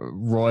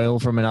royal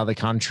from another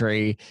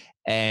country,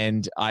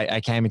 and I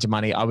came into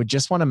money, I would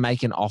just want to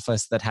make an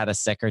office that had a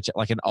secretary,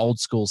 like an old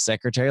school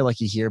secretary,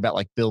 like you hear about,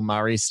 like Bill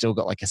Murray's still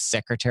got like a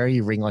secretary.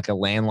 You ring like a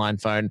landline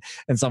phone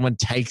and someone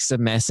takes a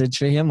message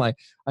for him. Like,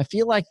 I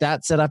feel like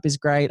that setup is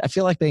great. I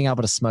feel like being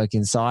able to smoke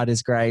inside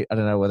is great. I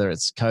don't know whether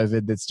it's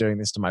COVID that's doing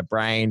this to my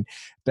brain,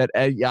 but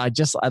yeah,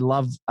 I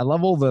love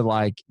all the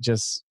like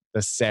just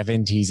the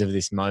 70s of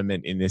this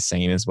moment in this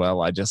scene as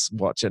well. I just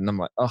watch it and I'm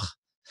like, oh,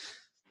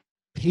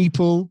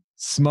 people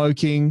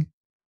smoking.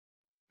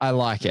 I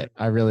like it.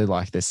 I really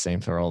like this scene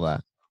for all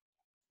that.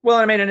 Well,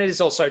 I mean, and it is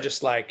also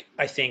just like,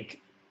 I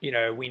think, you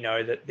know, we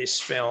know that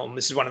this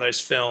is one of those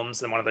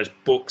films and one of those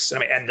books, I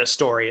mean, and the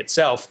story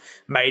itself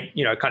made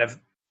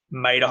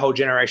a whole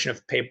generation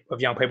of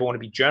young people want to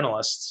be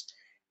journalists.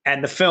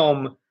 And the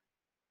film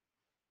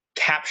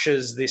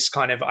captures this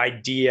kind of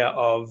idea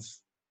of,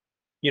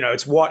 you know,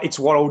 it's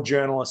what all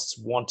journalists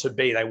want to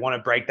be. They want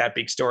to break that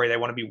big story. They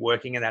want to be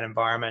working in that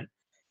environment.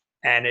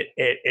 And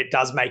it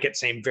does make it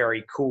seem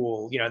very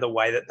cool, you know, the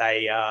way that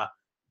they, I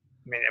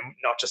mean,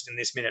 not just in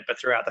this minute, but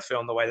throughout the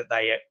film, the way that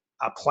they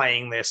are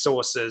playing their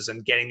sources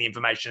and getting the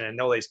information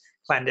and all these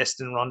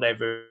clandestine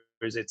rendezvous.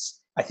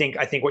 I think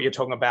what you're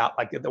talking about,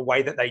 like the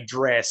way that they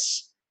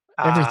dress,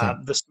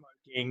 everything, the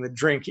smoking, the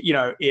drink, you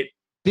know, it.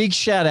 Big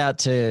shout out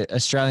to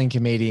Australian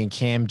comedian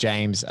Cam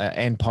James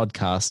and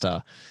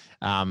podcaster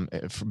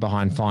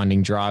behind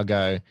Finding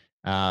Drago.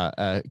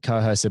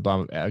 Co-hosted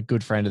by a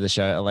good friend of the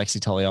show, Alexi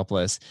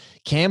Toliopoulos.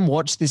 Cam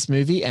watched this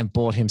movie and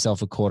bought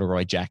himself a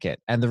corduroy jacket,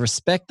 and the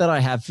respect that I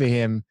have for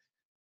him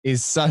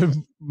is so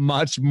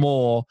much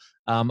more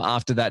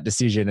after that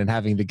decision and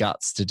having the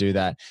guts to do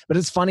that. But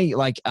it's funny,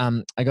 like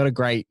I got a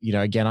great, you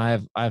know, again, I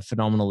have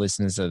phenomenal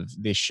listeners of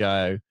this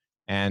show,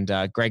 and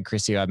Greg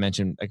Christie, I've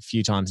mentioned a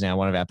few times now,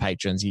 one of our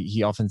patrons.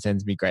 He often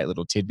sends me great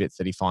little tidbits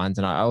that he finds,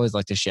 and I always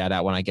like to shout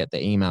out when I get the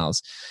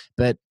emails.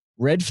 But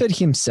Redford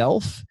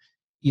himself,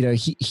 you know,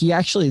 he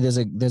actually, there's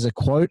a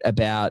quote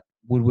about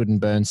Woodward and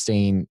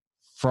Bernstein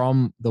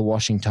from the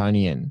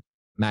Washingtonian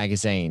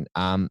magazine,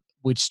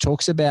 which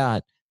talks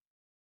about,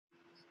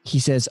 he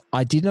says,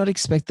 I did not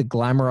expect the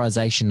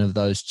glamorization of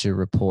those two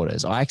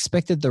reporters. I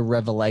expected the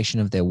revelation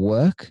of their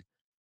work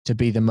to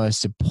be the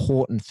most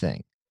important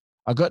thing.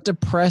 I got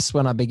depressed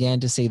when I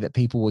began to see that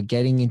people were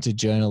getting into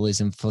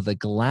journalism for the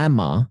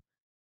glamour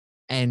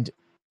and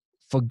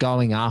for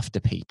going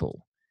after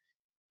people.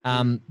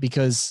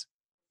 Because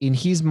in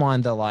his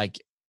mind, they're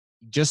like,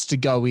 just to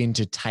go in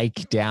to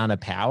take down a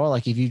power.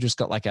 Like if you just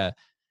got like a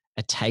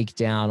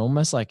takedown,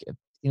 almost like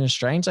in a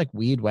strange, like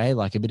weird way,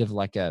 like a bit of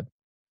like a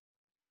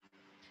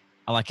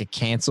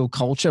cancel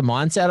culture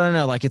mindset. I don't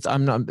know. Like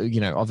I'm not, you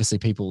know, obviously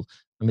people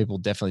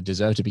definitely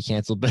deserve to be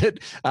canceled, but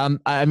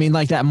I mean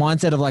like that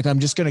mindset of like, I'm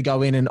just going to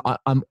go in and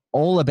I'm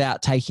all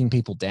about taking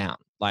people down.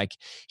 Like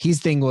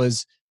his thing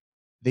was,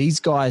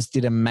 these guys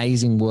did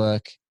amazing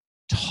work,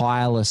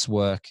 tireless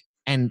work,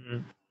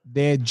 and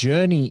their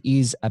journey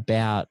is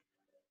about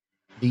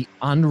the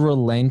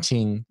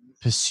unrelenting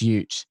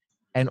pursuit,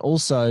 and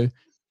also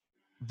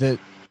that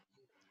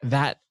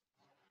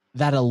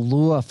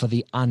allure for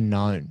the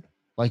unknown.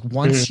 Like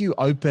once you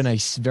open a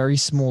very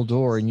small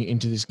door and you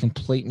into this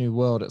complete new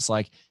world, it's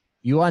like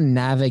you are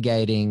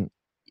navigating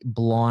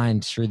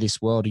blind through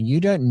this world and you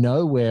don't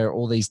know where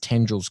all these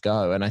tendrils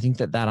go. And I think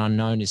that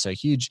unknown is so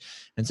huge.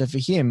 And so for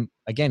him,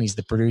 again, he's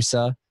the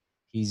producer.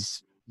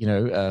 He's,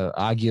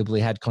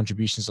 arguably had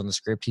contributions on the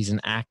script. He's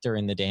an actor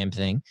in the damn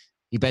thing.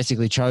 He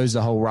basically chose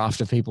the whole raft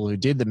of people who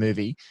did the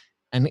movie.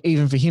 And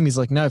even for him, he's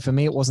like, no, for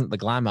me, it wasn't the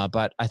glamour.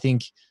 But I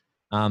think,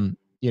 I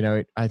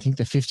think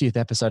the 50th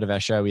episode of our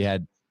show, we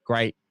had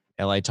great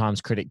LA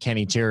Times critic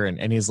Kenny Turin.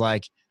 And he's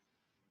like,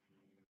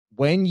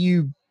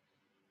 he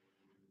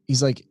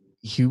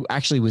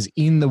actually was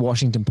in the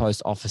Washington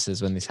Post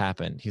offices when this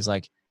happened. He's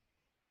like,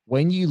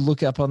 when you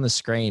look up on the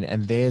screen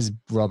and there's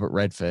Robert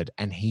Redford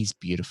and he's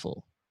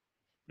beautiful,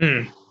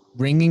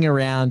 ringing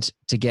around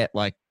to get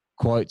like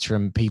quotes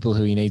from people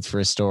who he needs for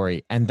a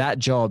story. And that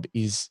job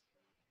is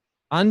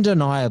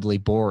undeniably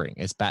boring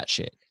as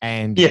batshit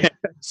and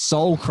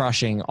soul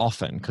crushing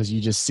often because you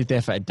just sit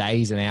there for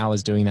days and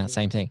hours doing that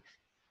same thing.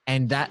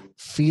 And that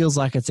feels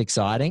like it's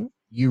exciting.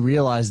 You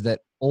realize that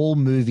all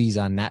movies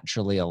are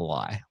naturally a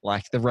lie.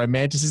 Like the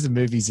romanticism of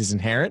movies is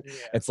inherent. Yeah.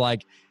 It's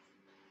like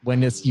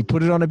when you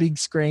put it on a big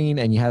screen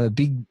and you have a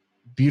big,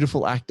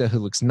 beautiful actor who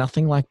looks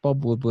nothing like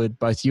Bob Woodward,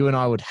 both you and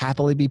I would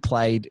happily be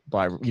played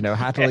by,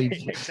 happily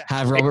exactly.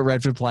 Have Robert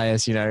Redford play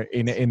us,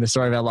 in the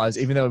story of our lives,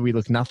 even though we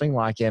look nothing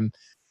like him.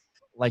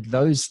 Like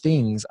those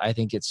things, I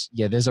think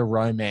there's a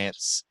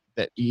romance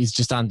that is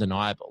just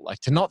undeniable. Like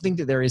to not think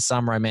that there is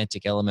some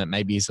romantic element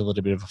maybe is a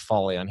little bit of a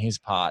folly on his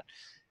part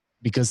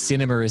because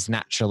cinema is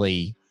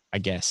naturally, I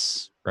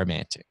guess,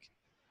 romantic.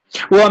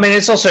 Well, I mean,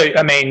 it's also,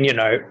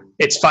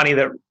 it's funny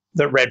that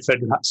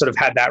Redford sort of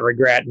had that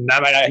regret. And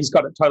I mean, he's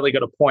totally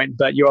got a point,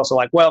 but you're also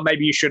like, well,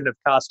 maybe you shouldn't have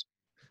cast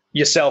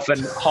yourself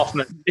and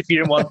Hoffman if you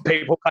didn't want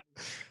people kind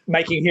of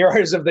making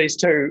heroes of these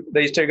two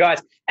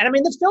guys. And I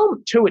mean, the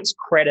film, to its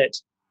credit,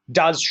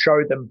 does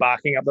show them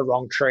barking up the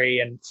wrong tree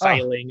and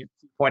failing at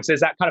points. There's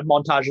that kind of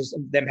montage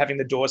of them having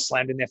the doors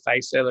slammed in their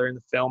face earlier in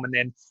the film, and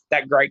then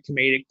that great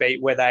comedic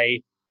beat where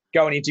they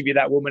go and interview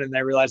that woman and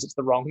they realize it's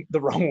the wrong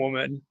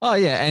woman. Oh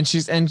yeah, and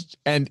she's and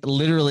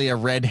literally a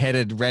red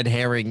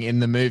herring in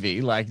the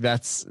movie. Like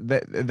that's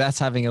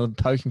having a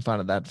poking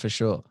fun at that for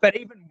sure. But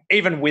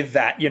even with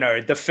that,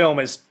 the film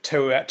is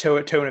two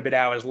and a bit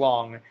hours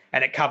long,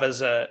 and it covers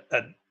the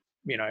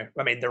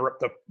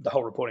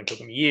whole reporting took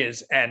them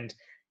years, and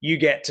you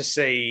get to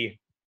see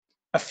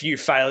a few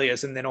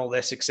failures and then all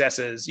their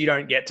successes. You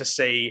don't get to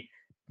see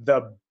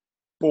the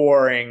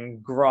boring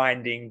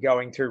grinding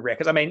going through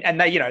records. I mean,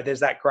 and they, there's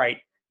that great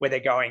where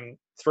they're going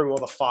through all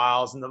the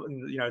files and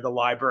the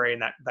library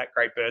and that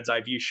great bird's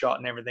eye view shot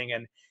and everything.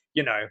 And,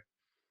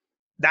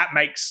 that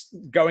makes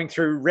going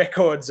through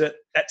records at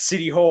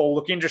City Hall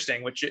look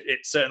interesting, which it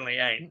certainly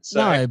ain't.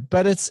 So. No,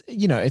 but it's,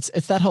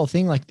 it's that whole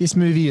thing. Like this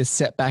movie is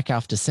setback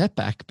after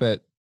setback,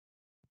 but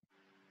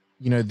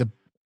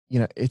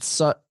it's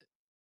so,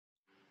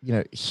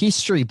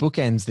 history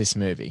bookends this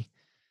movie.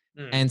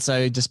 And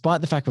so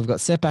despite the fact we've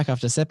got setback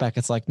after setback,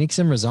 it's like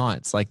Nixon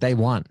resigns, like they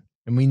won.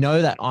 And we know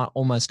that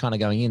almost kind of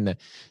going in.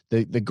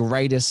 The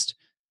greatest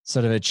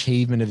sort of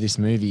achievement of this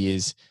movie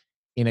is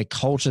in a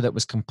culture that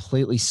was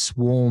completely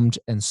swarmed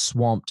and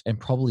swamped and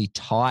probably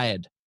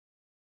tired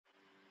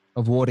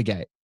of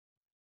Watergate.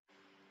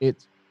 It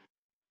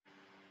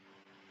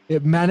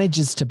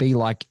manages to be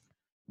like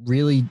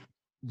really,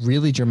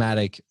 really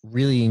dramatic,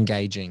 really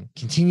engaging,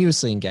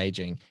 continuously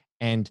engaging,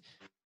 and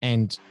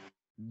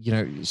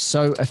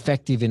so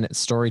effective in its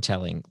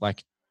storytelling,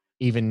 like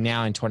even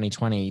now in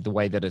 2020, the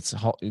way that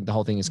the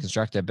whole thing is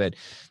constructed. But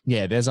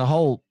yeah, there's a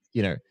whole,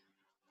 you've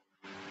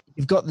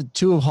got the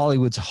two of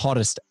Hollywood's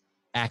hottest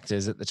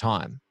actors at the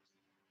time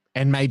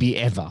and maybe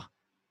ever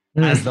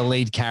as the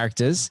lead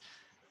characters.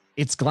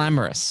 It's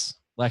glamorous.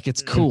 Like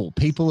it's cool.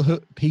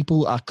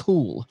 People are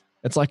cool.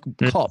 It's like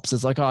cops.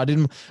 It's like, we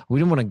didn't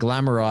want to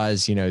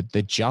glamorize,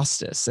 the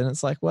justice. And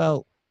it's like,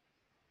 well,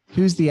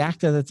 who's the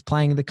actor that's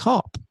playing the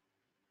cop?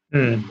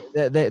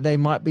 They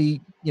might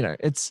be,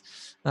 it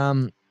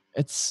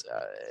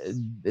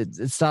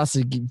starts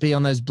to be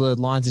on those blurred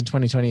lines in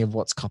 2020 of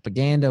what's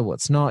propaganda,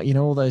 what's not,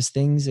 all those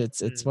things.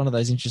 It's one of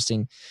those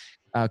interesting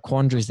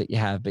quandaries that you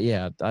have. But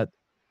yeah,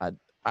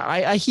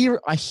 I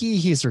hear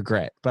his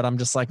regret, but I'm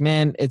just like,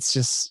 man, it's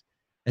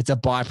a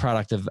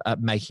byproduct of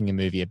making a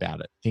movie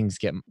about it. Things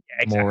get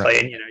more.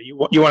 And you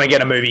want to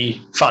get a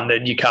movie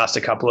funded, you cast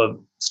a couple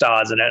of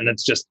stars in it, and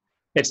it's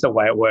the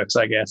way it works,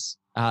 I guess.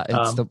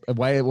 It's the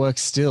way it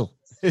works still.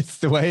 It's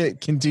the way it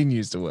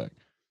continues to work.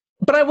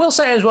 But I will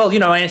say as well,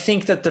 I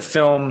think that the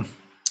film,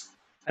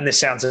 and this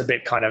sounds a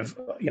bit kind of,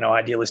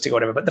 idealistic or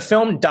whatever, but the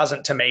film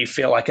doesn't, to me,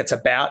 feel like it's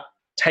about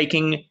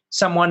taking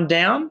someone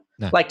down.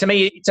 No. Like, to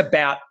me, it's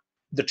about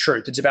the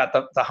truth. It's about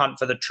the hunt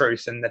for the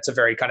truth, and that's a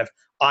very kind of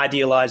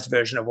idealized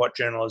version of what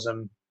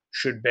journalism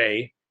should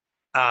be.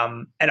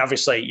 And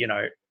obviously,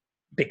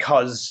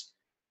 because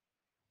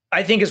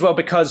I think as well,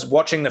 because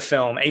watching the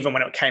film, even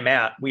when it came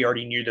out, we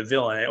already knew the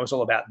villain. It was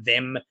all about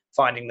them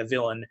finding the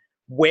villain.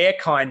 We're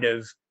kind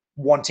of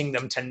wanting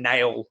them to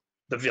nail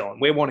the villain.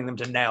 We're wanting them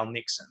to nail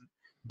Nixon.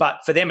 But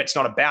for them, it's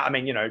not about, I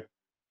mean, you know,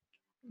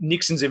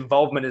 Nixon's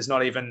involvement is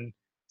not even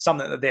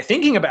something that they're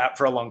thinking about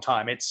for a long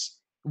time. It's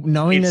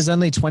knowing there's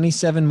only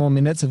 27 more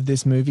minutes of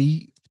this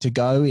movie to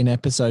go in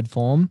episode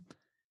form.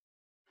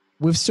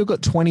 We've still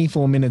got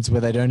 24 minutes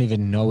where they don't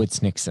even know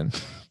it's Nixon.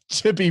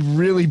 To be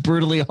really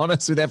brutally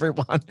honest with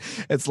everyone,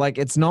 it's like,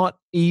 it's not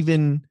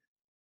even,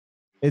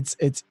 it's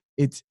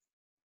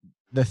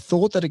the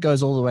thought that it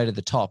goes all the way to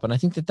the top. And I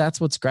think that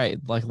that's what's great.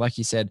 Like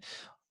you said,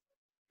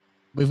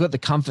 we've got the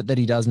comfort that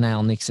he does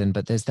nail Nixon,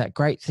 but there's that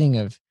great thing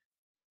of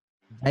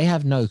they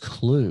have no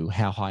clue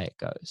how high it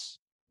goes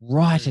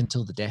right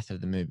until the death of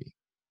the movie.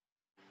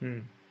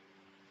 And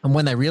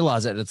when they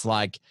realize it, it's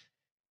like,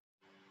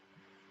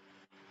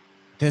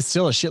 there's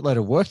still a shitload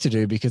of work to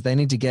do because they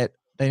need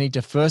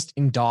to first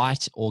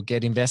indict or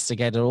get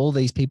investigated all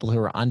these people who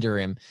are under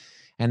him,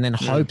 and then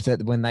hope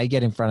that when they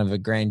get in front of a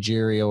grand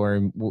jury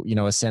or, you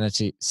know, a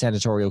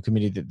senatorial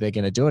committee that they're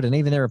going to do it. And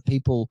even there are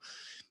people,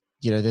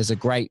 you know, there's a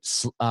great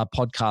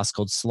podcast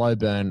called Slow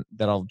Burn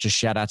that I'll just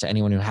shout out to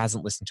anyone who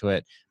hasn't listened to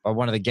it, by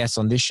one of the guests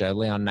on this show,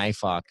 Leon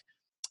Neyfakh.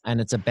 And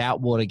it's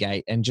about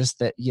Watergate, and just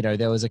that, you know,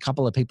 there was a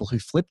couple of people who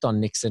flipped on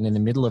Nixon in the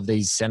middle of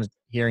these Senate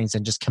hearings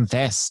and just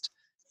confessed,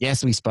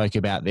 yes, we spoke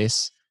about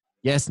this.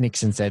 Yes,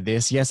 Nixon said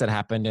this. Yes, it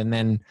happened. And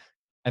then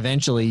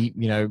eventually,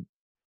 you know,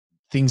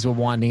 things were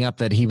winding up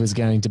that he was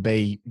going to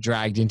be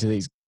dragged into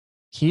these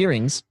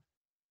hearings,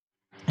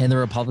 and the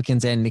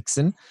Republicans and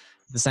Nixon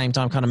at the same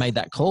time kind of made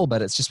that call.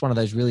 But it's just one of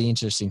those really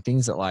interesting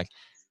things that, like,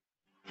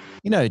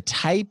 you know,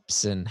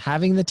 tapes and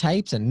having the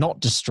tapes and not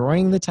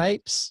destroying the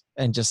tapes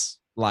and just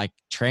like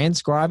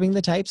transcribing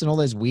the tapes and all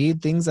those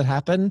weird things that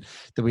happen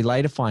that we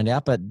later find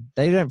out, but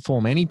they don't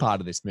form any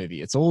part of this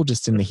movie. It's all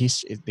just in the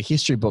history. The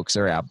history books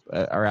are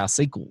our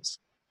sequels.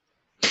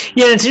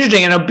 Yeah, it's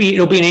interesting, and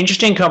it'll be an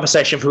interesting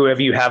conversation for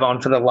whoever you have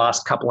on for the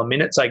last couple of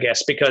minutes, I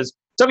guess, because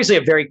it's obviously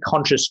a very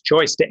conscious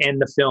choice to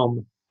end the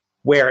film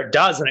where it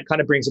does, and it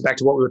kind of brings it back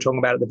to what we were talking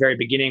about at the very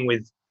beginning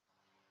with,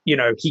 you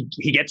know, he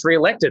gets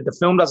reelected. The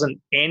film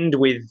doesn't end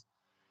with,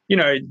 you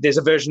know, there's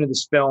a version of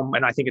this film,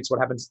 and I think it's what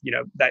happens, you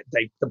know, that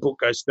the book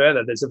goes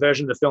further. There's a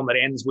version of the film that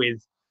ends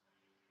with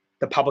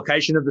the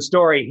publication of the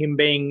story, him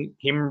being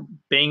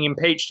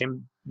impeached,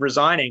 him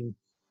resigning,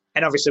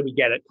 and obviously we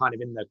get it kind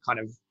of in the kind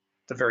of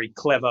the very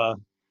clever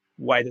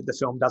way that the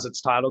film does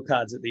its title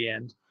cards at the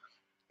end.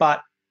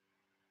 But,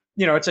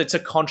 you know, it's a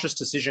conscious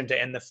decision to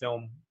end the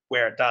film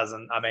where it does.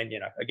 And I mean, you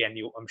know, again,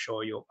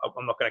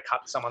 I'm not going to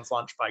cut someone's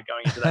lunch by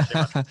going into that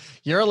too much.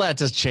 You're allowed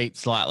to cheat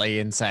slightly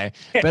and say,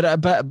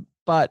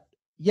 but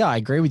yeah, I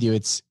agree with you.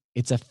 It's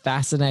a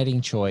fascinating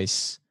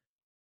choice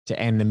to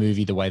end the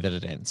movie the way that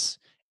it ends.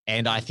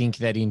 And I think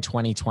that in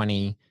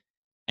 2020,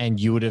 and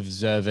you would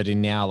observe it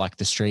in now, like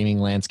the streaming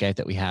landscape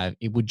that we have,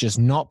 it would just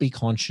not be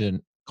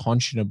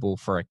conscionable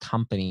for a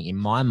company, in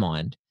my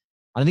mind.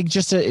 I think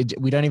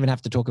we don't even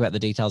have to talk about the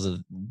details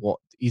of what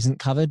isn't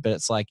covered, but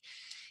it's like,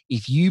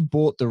 if you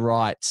bought the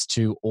rights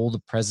to All the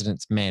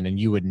President's Men and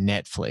you were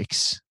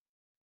Netflix,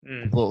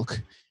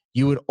 look,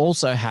 you would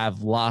also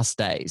have Last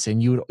Days,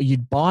 and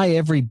you'd buy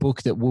every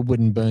book that Woodward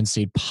and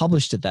Bernstein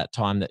published at that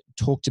time that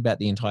talked about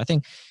the entire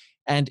thing.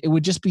 And it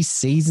would just be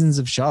seasons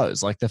of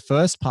shows. Like the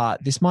first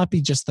part, this might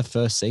be just the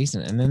first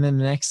season. And then the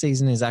next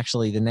season is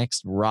actually the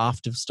next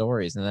raft of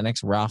stories, and the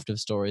next raft of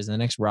stories, and the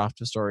next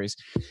raft of stories.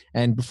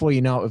 And before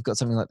you know it, we've got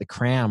something like The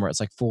Crown, where it's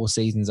like 4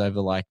 seasons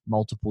over like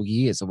multiple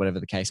years or whatever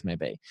the case may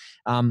be.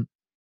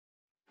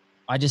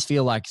 I just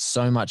feel like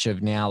so much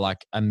of now,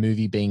 like a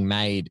movie being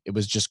made, it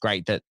was just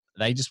great that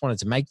they just wanted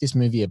to make this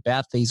movie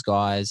about these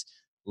guys,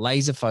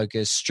 laser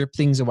focus, strip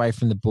things away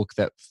from the book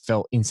that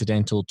felt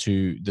incidental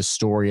to the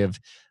story of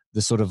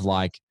the sort of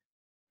like,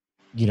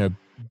 you know,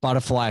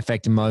 butterfly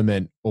effect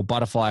moment or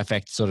butterfly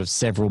effect sort of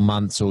several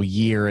months or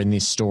year in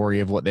this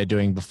story of what they're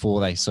doing before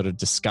they sort of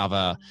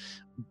discover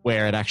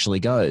where it actually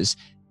goes.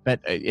 But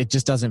it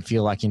just doesn't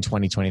feel like in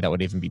 2020 that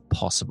would even be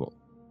possible.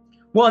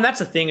 Well, and that's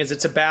the thing, is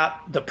it's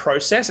about the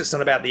process. It's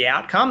not about the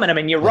outcome. And I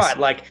mean, you're right.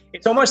 Like,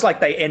 it's almost like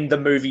they end the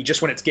movie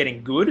just when it's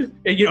getting good.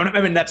 You know what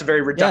I mean? That's a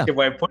very reductive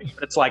way of putting it.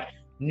 But it's like,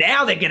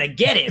 now they're going to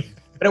get him.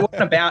 But it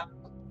wasn't about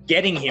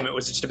getting him. It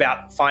was just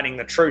about finding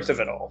the truth of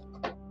it all.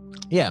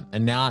 Yeah.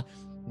 And now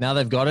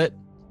they've got it,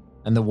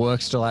 and the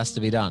work still has to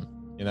be done.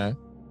 You know,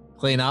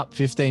 clean up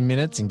 15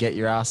 minutes and get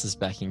your asses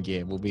back in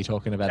gear. We'll be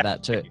talking about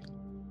that too.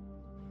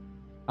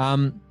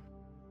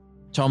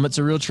 Tom, it's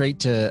a real treat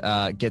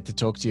to get to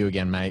talk to you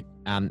again, mate,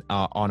 on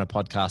a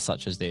podcast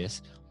such as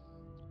this.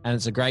 And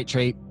it's a great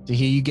treat to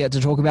hear you get to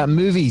talk about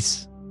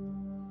movies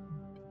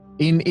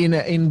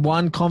in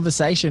one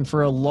conversation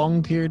for a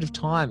long period of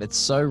time. It's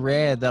so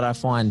rare that I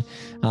find.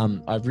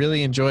 I've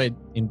really enjoyed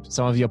in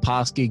some of your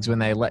past gigs when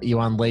they let you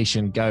unleash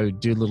and go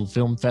do little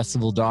film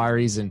festival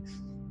diaries and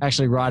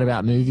actually write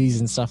about movies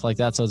and stuff like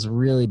that. So it's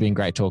really been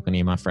great talking to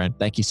you, my friend.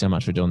 Thank you so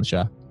much for doing the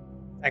show.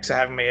 Thanks for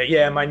having me.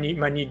 Yeah, my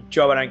new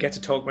job, I don't get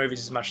to talk movies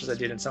as much as I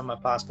did in some of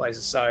my past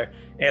places. So,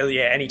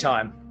 yeah,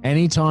 anytime.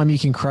 Anytime you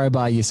can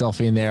crowbar yourself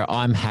in there,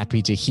 I'm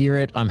happy to hear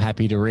it. I'm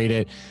happy to read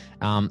it.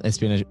 It's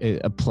been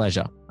a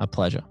pleasure. A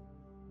pleasure.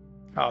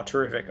 Oh,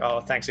 terrific.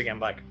 Oh, thanks again,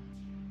 Blake.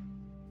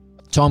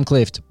 Tom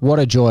Clift, what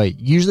a joy.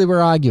 Usually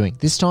we're arguing.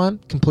 This time,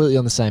 completely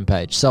on the same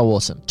page. So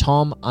awesome.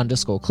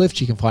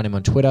 Tom_Clift. You can find him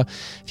on Twitter.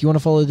 If you want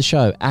to follow the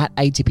show, at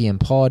ATPM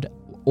Pod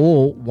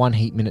or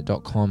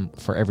oneheatminute.com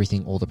for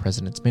everything, all the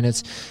President's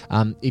Minutes.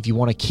 If you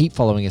want to keep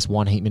following us,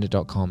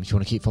 oneheatminute.com. If you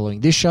want to keep following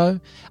this show,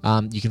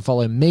 you can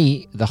follow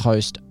me, the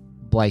host,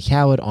 Blake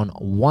Howard, on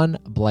One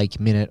Blake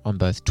Minute on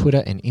both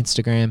Twitter and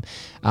Instagram.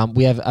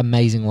 We have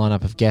amazing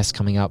lineup of guests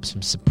coming up,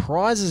 some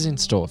surprises in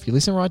store. If you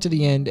listen right to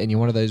the end and you're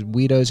one of those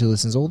weirdos who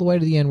listens all the way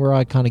to the end where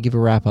I kind of give a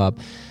wrap up,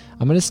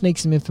 I'm going to sneak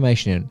some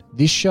information in.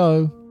 This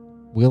show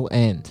will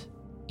end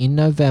in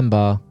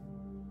November,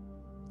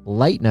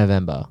 late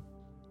November.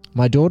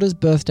 My daughter's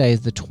birthday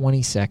is the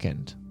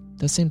 22nd.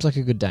 That seems like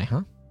a good day,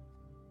 huh?